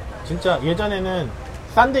 네. 진짜 예전에는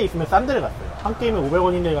싼 데 있으면 싼 데를 갔어요. 한 게임에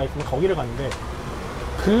 500원인 데가 있으면 거기를 갔는데,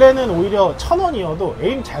 근래는 오히려 1000원이어도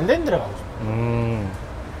에임 잘 된 데를 가고 싶어요.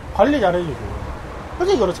 관리 잘해주고.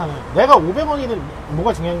 솔직히 그렇잖아요. 내가 500원이든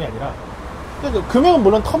뭐가 중요한 게 아니라, 그 금액은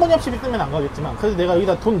물론 터무니없이 쓰면 안 가겠지만, 그래서 내가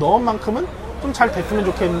여기다 돈 넣은 만큼은 좀 잘 됐으면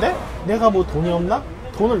좋겠는데, 내가 뭐 돈이 없나?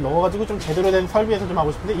 돈을 넣어가지고 좀 제대로 된 설비에서 좀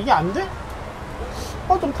하고 싶은데 이게 안 돼?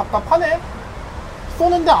 좀 답답하네.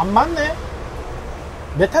 쏘는데 안 맞네.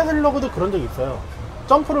 메탈슬러그도 그런 적이 있어요.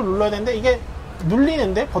 점프를 눌러야 되는데 이게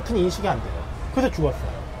눌리는데 버튼이 인식이 안 돼요. 그래서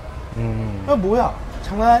죽었어요. 뭐야?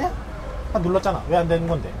 장난하냐? 눌렀잖아. 왜 안 되는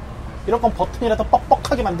건데? 이럴 건 버튼이라도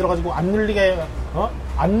뻑뻑하게 만들어가지고 안 눌리게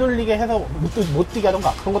해서 못 뛰게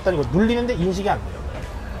하던가. 그런 것도 아니고 눌리는데 인식이 안 돼요.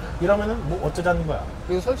 이러면은 뭐 어쩌자는 거야.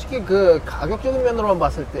 그리고 솔직히 그 가격적인 면으로만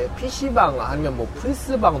봤을 때 PC방 아니면 뭐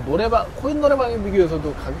프리스방, 노래방, 코인 노래방에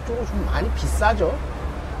비교해서도 가격적으로 좀 많이 비싸죠.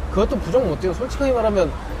 그것도 부정 못해요. 솔직하게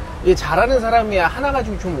말하면 이게 잘하는 사람이 하나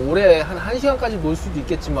가지고 좀 오래 한 1시간까지 놀 수도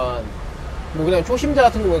있겠지만, 뭐 그냥 초심자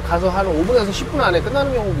같은 경우에 가서 한 5분에서 10분 안에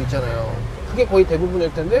끝나는 경우도 있잖아요. 그게 거의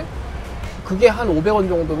대부분일 텐데, 그게 한 500원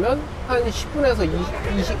정도면 한 10분에서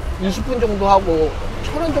 20분 정도 하고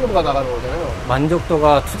 1000원 정도가 나가는 거잖아요.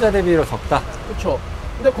 만족도가 투자 대비로 적다. 그렇죠.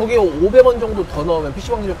 근데 거기에 500원 정도 더 넣으면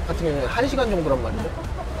PC방 같은 경우는 1시간 정도란 말이죠.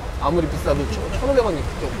 아무리 비싸도 1,500원이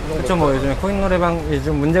정도. 그렇죠. 뭐 요즘에 코인 노래방이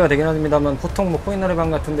좀 문제가 되긴 합니다만, 보통 뭐 코인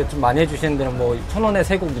노래방 같은데 좀 많이 해주시는 데는 뭐 1,000원에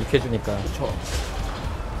 3곡 이렇게 해주니까. 그렇죠.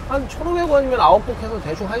 한 1,500원이면 9곡 해서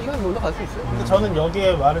대충 1시간 정도 갈 수 있어요. 근데 저는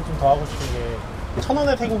여기에 말을 좀 더 하고 싶은 게,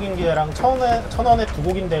 1,000원에 3곡인 게랑 1,000원에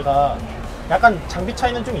 2곡인 데가 약간 장비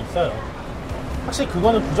차이는 좀 있어요. 확실히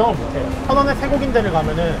그거는 부정을 못해요. 1,000원에 세 곡인 데를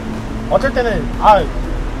가면은 어쩔 때는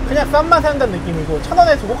그냥 싼 맛에 한다는 느낌이고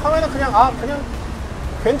 1,000원에 두 곡 하면은 그냥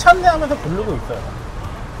괜찮네 하면서 부르고 있어요.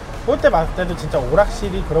 볼 때 봤을 때도 진짜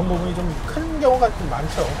오락실이 그런 부분이 좀 큰 경우가 좀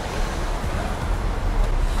많죠.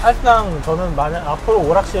 사실상 저는 만약 앞으로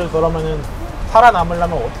오락실 그러면은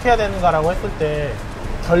살아남으려면 어떻게 해야 되는가라고 했을 때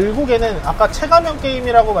결국에는 아까 체감형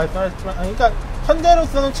게임이라고 말씀하셨지만 그러니까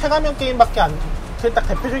현재로서는 체감형 게임밖에 그게 딱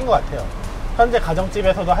대표적인 것 같아요. 현재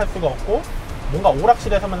가정집에서도 할 수가 없고 뭔가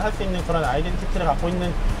오락실에서만 할 수 있는 그런 아이덴티티를 갖고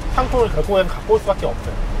있는 상품을 결국엔 갖고 올 수밖에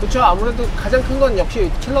없어요. 그렇죠. 아무래도 가장 큰 건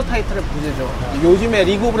역시 킬러 타이틀의 부재죠. 요즘에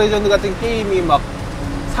리그 오브 레전드 같은 게임이 막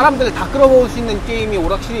사람들을 다 끌어모을 수 있는 게임이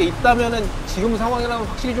오락실에 있다면은 지금 상황이랑은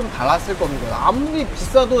확실히 좀 달랐을 겁니다. 아무리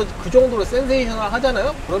비싸도 그 정도로 센세이셔널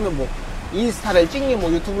하잖아요? 그러면 뭐 인스타를 찍니 뭐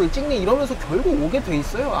유튜브를 찍니 이러면서 결국 오게 돼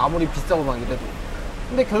있어요. 아무리 비싸고 막 이래도.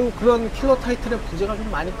 근데 결국 그런 킬러 타이틀의 부재가 좀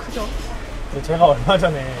많이 크죠. 제가 얼마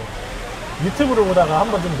전에 유튜브를 보다가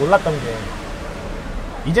한번 좀 놀랐던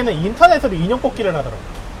게 이제는 인터넷으로 인형 뽑기를 하더라고요.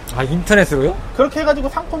 아, 인터넷으로요? 그렇게 해가지고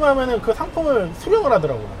상품을 하면은 그 상품을 수령을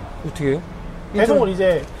하더라고요. 어떻게 해요? 배송을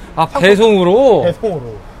이제 배송으로?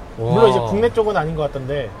 배송으로. 와. 물론 이제 국내 쪽은 아닌 것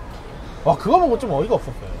같던데 와 그거 보고 좀 어이가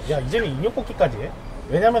없었어요. 야 이제는 인형 뽑기까지 해?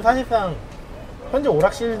 왜냐면 사실상 현재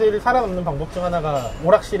오락실들이 살아남는 방법 중 하나가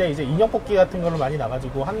오락실에 이제 인형 뽑기 같은 거를 많이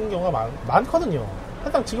나가지고 하는 경우가 많거든요.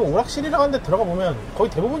 사실상 지금 오락실이라고 하는데 들어가 보면 거의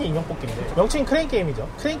대부분이 인형 뽑기인데 명칭은 크레인 게임이죠.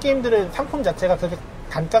 크레인 게임들은 상품 자체가 그렇게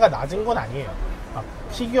단가가 낮은 건 아니에요.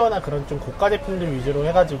 피규어나 그런 좀 고가 제품들 위주로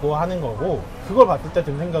해가지고 하는 거고 그걸 봤을 때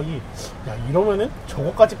든 생각이 야 이러면은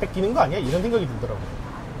저거까지 뺏기는 거 아니야? 이런 생각이 들더라고요.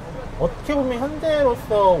 어떻게 보면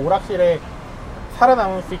현재로서 오락실에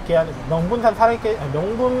살아남을 수 있게 하는 명분상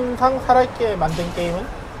살아있게 만든 게임은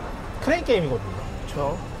크레인 게임이거든요.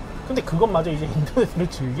 그렇죠. 근데 그것마저 이제 인터넷으로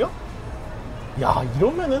즐겨? 야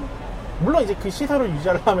이러면은 물론 이제 그 시설을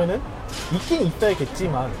유지하려면은 있긴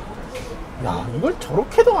있어야겠지만 야 이걸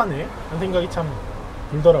저렇게도 하네? 라는 생각이 참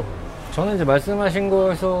들더라고요. 저는 이제 말씀하신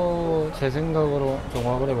거에서 제 생각으로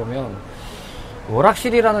종합을 해보면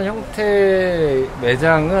오락실이라는 형태의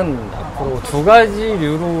매장은 앞으로 두 가지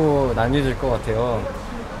류로 나뉘어질 것 같아요.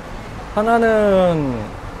 하나는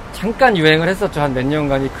잠깐 유행을 했었죠. 한 몇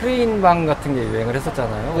년간이 크레인방 같은 게 유행을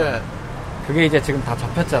했었잖아요. 네. 그게 이제 지금 다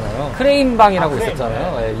접혔잖아요. 크레인방이라고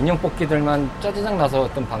있었잖아요. 네. 예, 인형 뽑기들만 짜지작 나서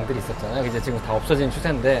어떤 방들이 있었잖아요. 이제 지금 다 없어진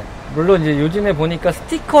추세인데, 물론 이제 요즘에 보니까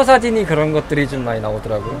스티커 사진이 그런 것들이 좀 많이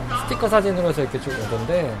나오더라고요. 스티커 사진으로 해서 이렇게 쭉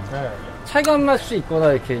오던데, 네. 체감할 수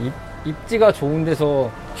있거나 이렇게 입지가 좋은 데서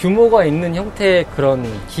규모가 있는 형태의 그런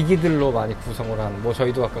기기들로 많이 구성을 한, 뭐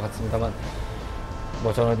저희도 아까 갔습니다만,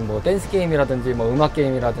 뭐 저는 뭐 댄스 게임이라든지 뭐 음악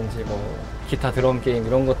게임이라든지 뭐 기타 드럼 게임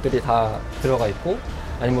이런 것들이 다 들어가 있고,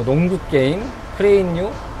 아니 뭐 농구 게임,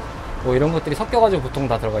 크레인류 뭐 이런 것들이 섞여가지고 보통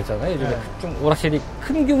다 들어가 있잖아요. 요즘에 네. 좀 오락실이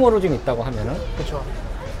큰 규모로 좀 있다고 하면은 그렇죠.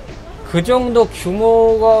 그 정도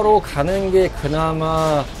규모로 가는 게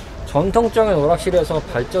그나마 전통적인 오락실에서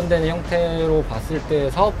발전되는 형태로 봤을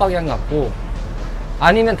때 사업 방향 같고,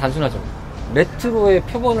 아니면 단순하죠. 레트로의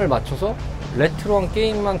표본을 맞춰서 레트로한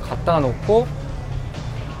게임만 갖다 놓고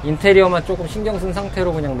인테리어만 조금 신경 쓴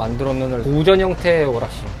상태로 그냥 만들어 놓는 고전 형태의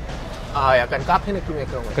오락실. 약간 카페 느낌의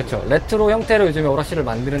그런 거. 그렇죠. 레트로 형태로 요즘에 오락실을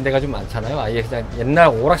만드는 데가 좀 많잖아요. 아예 그냥 옛날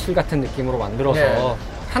오락실 같은 느낌으로 만들어서 네.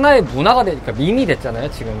 하나의 문화가 그러니까 밈이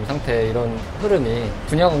됐잖아요. 지금 상태 이런 흐름이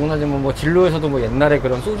분야가 공나지만 뭐 진로에서도 뭐 옛날에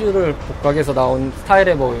그런 소주를 복각해서 나온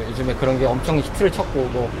스타일의 뭐 요즘에 그런 게 엄청 히트를 쳤고,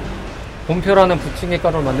 뭐 본표라는 부침개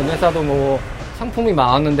가루를 만든 회사도 뭐 상품이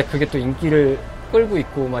많았는데 그게 또 인기를 끌고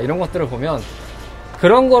있고 막 이런 것들을 보면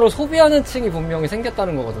그런 거로 소비하는 층이 분명히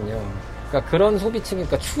생겼다는 거거든요. 그러니까 그런 소비층이,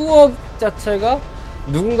 그러니까 추억 자체가,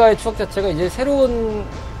 누군가의 추억 자체가 이제 새로운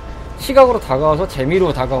시각으로 다가와서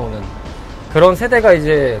재미로 다가오는 그런 세대가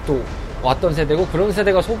이제 또 왔던 세대고, 그런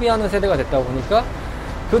세대가 소비하는 세대가 됐다 보니까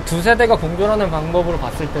그 두 세대가 공존하는 방법으로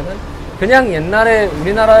봤을 때는 그냥 옛날에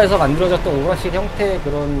우리나라에서 만들어졌던 오락실 형태의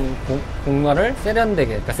그런 공간을 세련되게,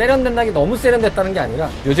 그러니까 세련된다는 게 너무 세련됐다는 게 아니라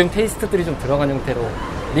요즘 테이스트들이 좀 들어간 형태로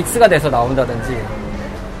믹스가 돼서 나온다든지,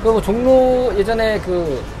 그리고 종로 예전에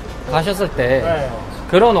가셨을 때 네.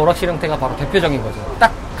 그런 오락실 형태가 바로 대표적인 거죠.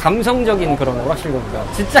 딱 감성적인 그런 오락실 공간.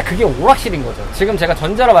 진짜 그게 오락실인 거죠. 지금 제가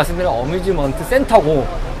전자로 말씀드린 어뮤즈먼트 센터고,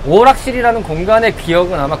 오락실이라는 공간의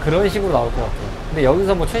기억은 아마 그런 식으로 나올 것 같아요. 근데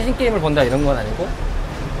여기서 뭐 최신 게임을 본다 이런 건 아니고,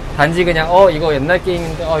 단지 그냥 이거 옛날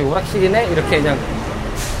게임인데 오락실이네 이렇게 그냥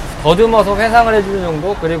더듬어서 회상을 해주는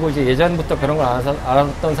정도. 그리고 이제 예전부터 그런 걸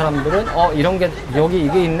알았던 사람들은 이런 게 여기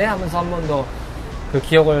이게 있네 하면서 한 번 더 그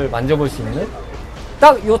기억을 만져볼 수 있는,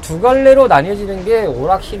 딱 요 두 갈래로 나뉘어지는 게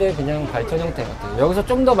오락실의 그냥 발전 형태 같아요. 여기서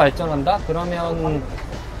좀 더 발전한다? 그러면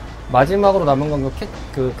마지막으로 남은 건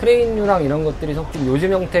그 크레인류랑 이런 것들이 섞인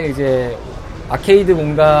요즘 형태 이제 아케이드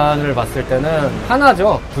공간을 봤을 때는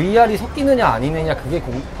하나죠. VR이 섞이느냐 아니느냐 그게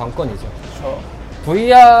관건이죠. 그렇죠.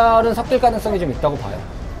 VR은 섞일 가능성이 좀 있다고 봐요.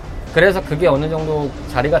 그래서 그게 어느 정도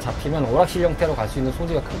자리가 잡히면 오락실 형태로 갈 수 있는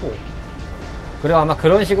소지가 크고, 그리고 아마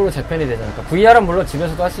그런 식으로 재편이 되지 않을까. VR은 물론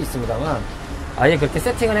집에서도 할 수 있습니다만 아예 그렇게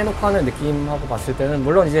세팅을 해놓고 하는 느낌하고 봤을 때는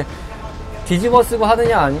물론 이제 뒤집어 쓰고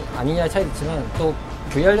하느냐 아니냐의 차이도 있지만 또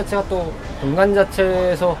VR 자체가 또 공간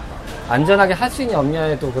자체에서 안전하게 할 수 있냐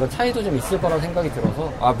없냐에 또 그런 차이도 좀 있을 거라고 생각이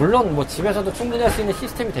들어서, 물론 뭐 집에서도 충분히 할 수 있는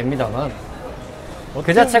시스템이 됩니다만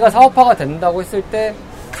그 자체가 사업화가 된다고 했을 때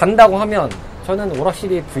간다고 하면 저는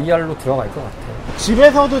오락실이 VR로 들어갈 것 같아요.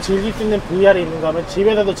 집에서도 즐길 수 있는 VR이 있는가 하면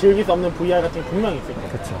집에서도 즐길 수 없는 VR 같은 게 분명히 있을 거예요.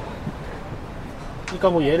 그렇죠. 그러니까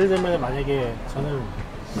뭐 예를 들면 만약에 저는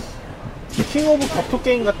킹 오브 격투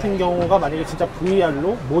게임 같은 경우가 만약에 진짜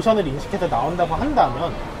VR로 모션을 인식해서 나온다고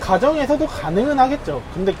한다면 가정에서도 가능은 하겠죠.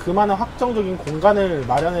 근데 그만한 확정적인 공간을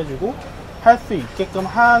마련해주고 할 수 있게끔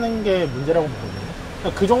하는 게 문제라고 보거든요.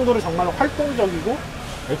 그러니까 그 정도로 정말로 활동적이고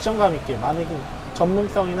액션감 있게 만약에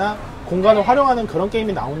전문성이나 공간을 활용하는 그런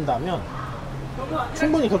게임이 나온다면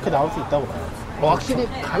충분히 그렇게 나올 수 있다고 봐요. 확실히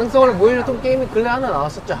가능성을 보여줬던 게임이 근래 하나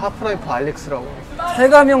나왔었죠. 하프라이프 알렉스라고.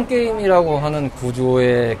 체감형 게임이라고 하는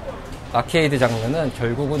구조의 아케이드 장르는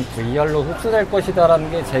결국은 VR로 흡수될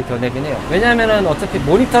것이다라는 게 제 견해긴 해요. 왜냐면은 어차피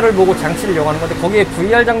모니터를 보고 장치를 이용하는 건데 거기에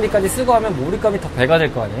VR 장비까지 쓰고 하면 몰입감이 더 배가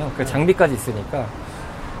될 거 아니에요. 그 장비까지 있으니까.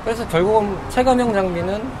 그래서 결국은 체감형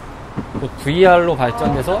장비는 곧 VR로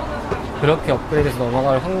발전돼서 그렇게 업그레이드해서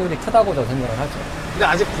넘어갈 확률이 크다고 저는 생각을 하죠. 근데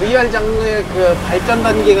아직 VR 장르의 그 발전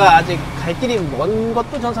단계가 아직 갈 길이 먼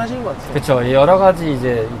것도 전 사실인 것 같아요. 그렇죠. 여러 가지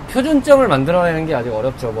이제 표준점을 만들어내는 게 아직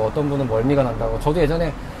어렵죠. 뭐 어떤 분은 멀미가 난다고. 저도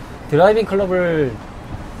예전에 드라이빙 클럽을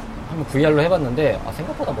한번 VR로 해봤는데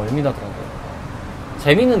생각보다 멀미 나더라고요.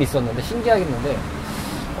 재미는 있었는데 신기하겠는데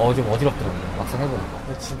좀 어지럽더라고요. 막상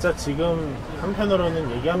해보니까. 진짜 지금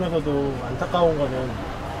한편으로는 얘기하면서도 안타까운 거는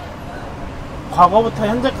과거부터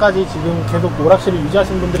현재까지 지금 계속 오락실을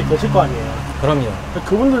유지하시는 분들이 계실 거 아니에요. 그럼요.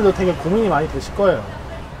 그분들도 되게 고민이 많이 되실 거예요.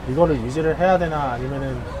 이거를 유지를 해야 되나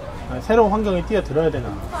아니면은 새로운 환경에 뛰어들어야 되나.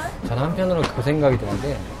 저는 한편으로 그 생각이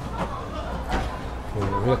드는데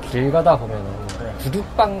우리가 길 가다 보면은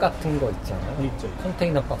구두방 같은 거 있잖아요. 있죠.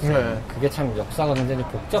 컨테이너 박스. 그게 참 역사가 굉장히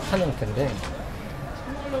복잡한 형태인데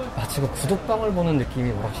마치 그 구두방을 보는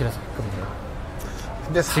느낌이 오락실에서 가끔 돼요.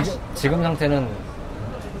 근데 지금 상태는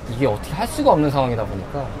이게 어떻게 할 수가 없는 상황이다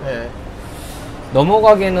보니까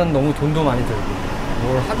넘어가기에는 너무 돈도 많이 들고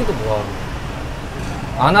뭘 하기도 뭐하고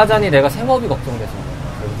안 하자니 내가 생업이 걱정돼서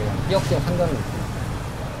그냥 띄엄띄엄 한다는 느낌.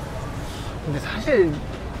 근데 사실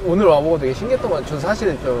오늘 와보고 되게 신기했던 건 전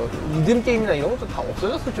사실 리듬 게임이나 이런 것도 다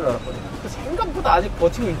없어졌을 줄 알았거든요. 생각보다 아직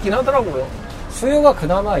버티고 있긴 하더라고요. 수요가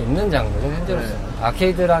그나마 있는 장르죠, 현재로서는.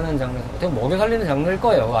 아케이드라는 장르에서 어떻게 먹여 살리는 장르일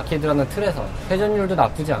거예요. 아케이드라는 틀에서 회전율도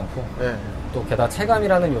나쁘지 않고 또 게다가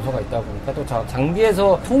체감이라는 요소가 있다 보니까 또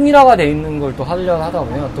장비에서 통일화가 돼 있는 걸 또 하려고 하다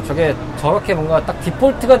보면 또 저게 저렇게 뭔가 딱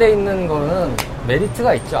디폴트가 돼 있는 거는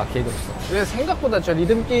메리트가 있죠, 아케이드로서. 근데 생각보다 저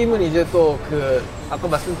리듬 게임은 이제 또 아까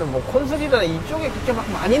말씀드린 뭐 콘솔이나 이쪽에 그렇게 막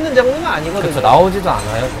많이 있는 장르는 아니거든요. 그렇죠, 나오지도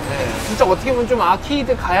않아요. 진짜 어떻게 보면 좀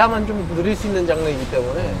아케이드 가야만 좀 누릴 수 있는 장르이기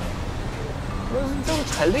때문에 그래서 좀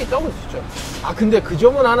잘 돼 있다고 했었죠. 근데 그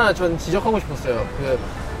점은 하나 전 지적하고 싶었어요.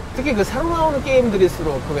 특히 새로 나오는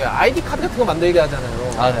게임들일수록 왜 아이디 카드 같은 거 만들게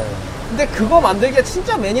하잖아요. 네. 근데 그거 만들기가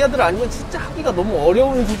진짜 매니아들 아니면 진짜 하기가 너무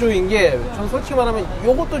어려운 구조인 게 전 솔직히 말하면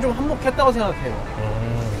요것도 좀 한몫했다고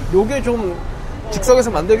생각해요. 요게 좀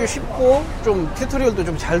즉석에서 만들기 쉽고 좀 튜토리얼도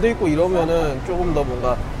좀 잘 돼 있고 이러면은 조금 더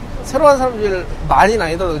뭔가 새로운 사람들 많이는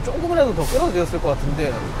아니더라도 조금이라도 더 끌어들였을 것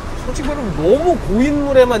같은데 솔직히 말하면 너무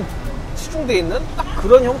고인물에만 치중돼 있는 딱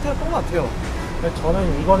그런 형태였던 것 같아요.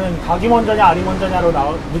 저는 이거는 닭이 먼저냐 알이 먼저냐로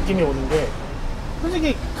느낌이 오는 게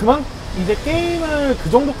솔직히 이제 게임을 그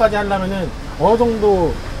정도까지 하려면은 어느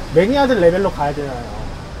정도 매니아들 레벨로 가야 되잖아요.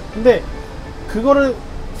 근데 그거를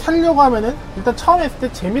살려고 하면은 일단 처음 했을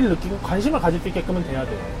때 재미를 느끼고 관심을 가질 수 있게끔은 돼야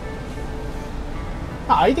돼요.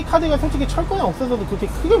 아이디 카드가 솔직히 철권에 없어서도 그렇게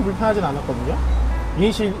크게 불편하진 않았거든요.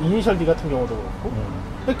 이니셜 D 같은 경우도 그렇고.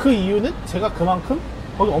 근데 그 이유는 제가 그만큼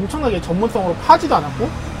거기 엄청나게 전문성으로 파지도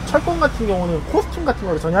않았고 철권 같은 경우는 코스튬 같은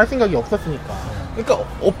걸 전혀 할 생각이 없었으니까. 그러니까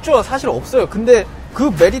없죠. 사실 없어요. 근데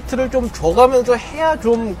그 메리트를 좀 줘가면서 해야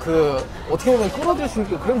좀 어떻게 보면 끌어들일 수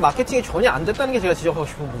있는 그런 마케팅이 전혀 안 됐다는 게 제가 지적하고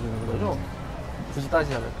싶은 부분인 거죠. 굳이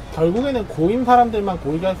따지자면. 결국에는 고임 사람들만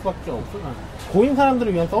고이게 할 수밖에 없어요. 고임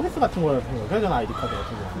사람들을 위한 서비스 같은 거라고 생각해요. 저는 아이디 카드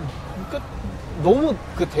같은 거. 그러니까 너무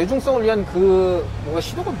대중성을 위한 뭔가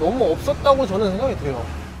시도가 너무 없었다고 저는 생각이 돼요.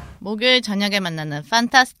 목요일 저녁에 만나는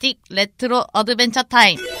판타스틱 레트로 어드벤처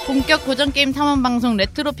타임. 본격 고전게임 탐험방송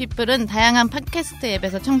레트로피플은 다양한 팟캐스트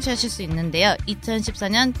앱에서 청취하실 수 있는데요.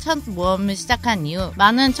 2014년 첫 모험을 시작한 이후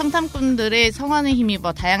많은 청탐꾼들의 성원을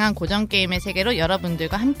힘입어 다양한 고전게임의 세계로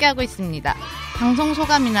여러분들과 함께하고 있습니다. 방송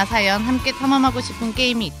소감이나 사연, 함께 탐험하고 싶은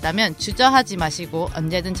게임이 있다면 주저하지 마시고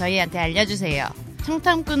언제든 저희한테 알려주세요.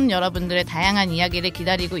 청탐꾼 여러분들의 다양한 이야기를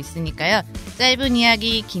기다리고 있으니까요. 짧은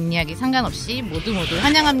이야기, 긴 이야기 상관없이 모두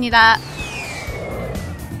환영합니다.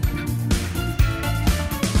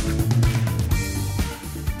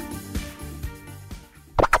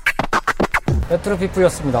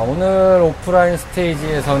 레트로피플이었습니다. 오늘 오프라인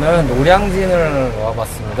스테이지에서는 노량진을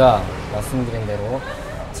와봤습니다. 말씀드린 대로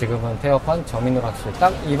지금은 폐업한 정인을 오락실,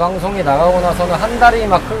 딱 이 방송이 나가고 나서는 한 달이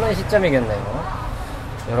막 흐른 시점이겠네요.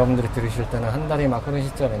 여러분들이 들으실 때는 한 달이 막 흐른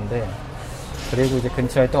시점인데, 그리고 이제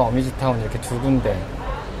근처에 또 어뮤즈타운 이렇게 두 군데,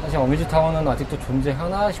 사실 어뮤즈타운은 아직도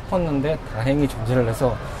존재하나 싶었는데 다행히 존재를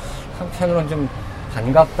해서 한편으로는 좀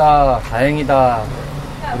반갑다, 다행이다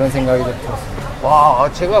이런 생각이 좀 들었습니다.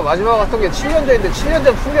 와, 제가 마지막 갔던 게 7년 전인데 7년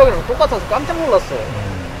전 풍경이랑 똑같아서 깜짝 놀랐어요.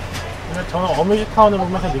 근데 저는 어뮤즈타운을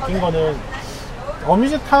보면서 느낀 거는,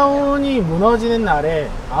 어뮤즈타운이 무너지는 날에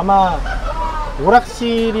아마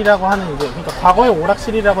오락실이라고 하는 이제, 그러니까 과거에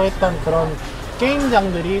오락실이라고 했던 그런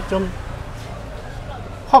게임장들이 좀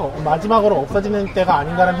확 마지막으로 없어지는 때가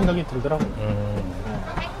아닌가라는 생각이 들더라고요.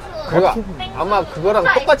 그리고 아마 그거랑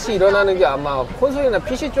똑같이 일어나는 게 아마 콘솔이나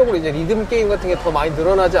PC 쪽으로 이제 리듬 게임 같은 게 더 많이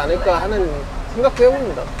늘어나지 않을까 하는 생각도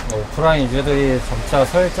해봅니다. 오프라인 유저들이 점차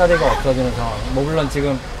설 자리가 없어지는 상황. 뭐 물론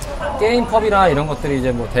지금 게임펍이나 이런 것들이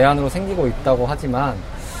이제 뭐 대안으로 생기고 있다고 하지만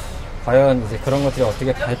과연 이제 그런 것들이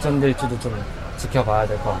어떻게 발전될지도 좀 지켜봐야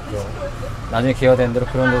될 것 같고요. 나중에 기회가 되는 대로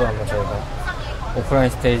그런 데도 한번 저희가 오프라인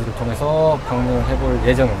스테이지를 통해서 방문을 해볼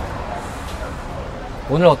예정입니다.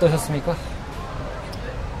 오늘 어떠셨습니까?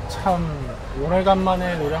 참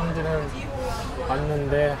오래간만에 노량진을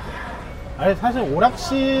왔는데, 아니 사실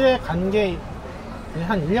오락실에 간 게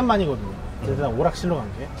한 1년 만이거든요. 그래서 오락실로 간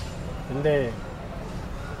게. 근데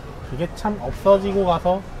그게 참 없어지고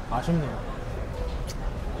가서 아쉽네요.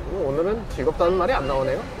 오늘은 즐겁다는 말이 안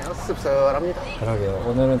나오네요. 그냥 씁쓸합니다. 그러게요.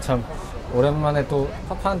 오늘은 참 오랜만에 또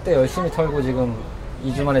파판 때 열심히 털고 지금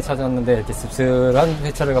 2주 만에 찾아왔는데 이렇게 씁쓸한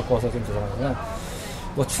회차를 갖고 와서 좀 죄송하지만,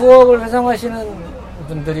 뭐 추억을 회상하시는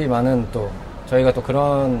분들이 많은, 또 저희가 또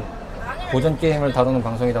그런 고전 게임을 다루는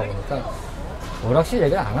방송이다 보니까 오락실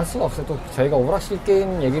얘기를 안 할 수가 없어요. 또 저희가 오락실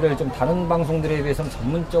게임 얘기를 좀 다른 방송들에 비해서는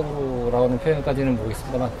전문적으로라는 표현까지는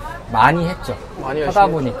모르겠습니다만 많이 했죠. 많이 하다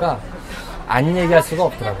보니까 안 얘기할 수가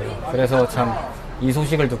없더라고요. 그래서 참 이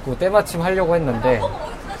소식을 듣고 때마침 하려고 했는데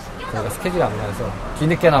저희가 스케줄이 안 맞아서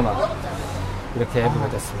뒤늦게나마 이렇게 해보게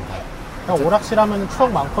됐습니다. 오락실 하면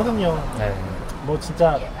추억 많거든요. 네. 뭐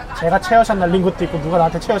진짜 제가 체어샷 날린 것도 있고, 누가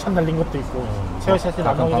나한테 체어샷 날린 것도 있고, 체어샷이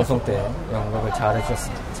아까 방송 때 연극을 잘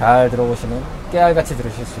해주셨습니다. 잘 들어보시면 깨알같이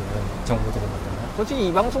들으실 수 있는 정보들입니다. 솔직히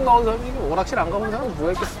이 방송 나온 사람이 오락실 안 가본 사람은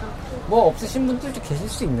누가 있겠어요? 뭐 없으신 분들도 계실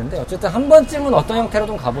수 있는데 어쨌든 한 번쯤은 어떤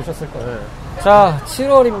형태로든 가보셨을 거예요. 자,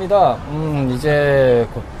 7월입니다. 이제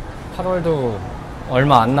 8월도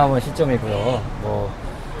얼마 안 남은 시점이고요. 뭐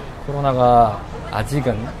코로나가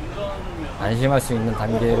아직은 안심할 수 있는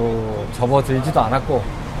단계로 접어들지도 않았고,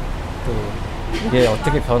 또 이게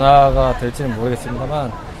어떻게 변화가 될지는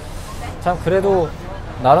모르겠습니다만, 참 그래도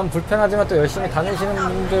나름 불편하지만 또 열심히 다니시는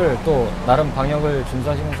분들, 또 나름 방역을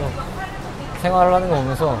준수하시면서 생활을 하는 거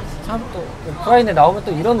보면서 참 또 오프라인에 나오면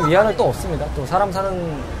또 이런 위안을 또 얻습니다. 또 사람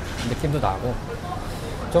사는 느낌도 나고,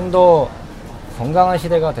 좀 더 건강한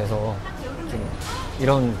시대가 돼서 좀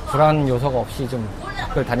이런 불안 요소가 없이 좀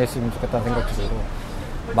밖을 다닐 수 있으면 좋겠다는 생각도 들고,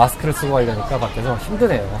 마스크를 쓰고 하려니까 밖에서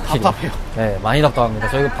힘드네요. 확실히. 답답해요. 네, 많이 답답합니다.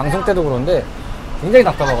 저희 방송 때도 그런데 굉장히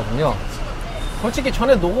답답하거든요. 솔직히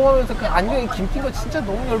전에 녹음하면서 그 안경에 김핀 거 진짜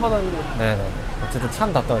너무 열받았는데. 네네. 어쨌든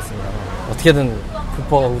참 답답했습니다. 어떻게든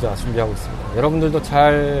극복하고자 준비하고 있습니다. 여러분들도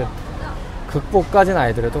잘 극복까지는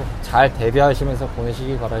아니더라도 잘 대비하시면서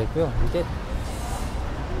보내시기 바라겠고요. 이게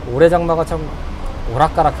올해 장마가 참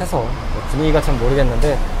오락가락해서 분위기가 참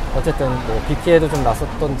모르겠는데, 어쨌든 뭐 비 피해도 좀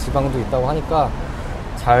났었던 지방도 있다고 하니까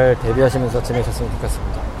잘 대비하시면서 지내셨으면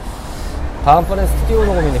좋겠습니다. 다음번엔 스튜디오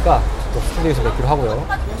녹음이니까 또 스튜디오에서 뵙기로 하고요.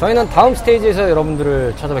 저희는 다음 스테이지에서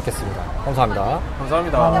여러분들을 찾아뵙겠습니다. 감사합니다.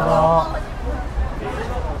 감사합니다.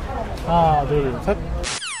 하나, 둘, 셋.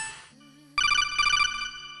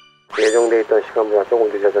 예정돼 있던 시간보다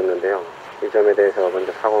조금 늦어졌는데요. 이 점에 대해서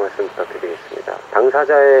먼저 사과 말씀 부탁드리겠습니다.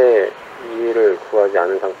 당사자의 이해를 구하지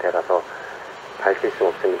않은 상태라서 밝힐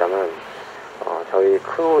수는 없습니다만, 저희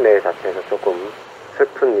크루 내 자체에서 조금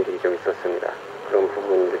슬픈 일이 좀 있었습니다. 그런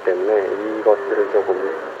부분들 때문에 이것들을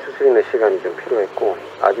조금 추스리는 시간이 좀 필요했고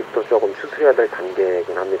아직도 조금 추스려야 될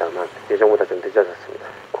단계이긴 합니다만 예정보다 좀 늦어졌습니다.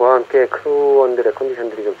 그와 함께 크루원들의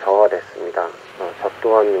컨디션들이 좀 저하됐습니다. 저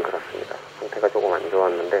또한 그렇습니다. 상태가 조금 안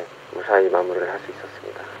좋았는데 무사히 마무리를 할 수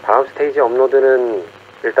있었습니다. 다음 스테이지 업로드는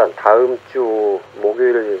일단 다음 주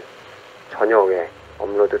목요일 저녁에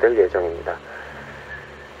업로드될 예정입니다.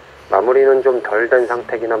 마무리는 좀 덜 된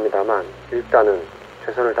상태긴 합니다만 일단은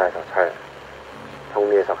최선을 다해서 잘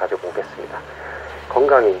정리해서 가지고 오겠습니다.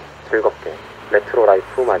 건강히 즐겁게 레트로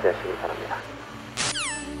라이프 맞이하시기 바랍니다.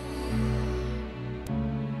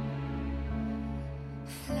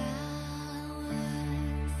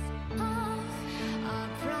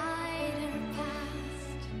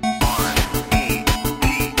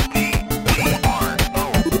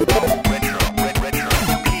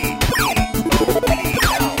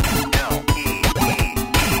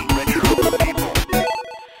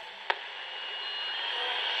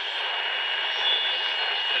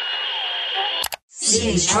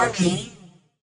 STAGE2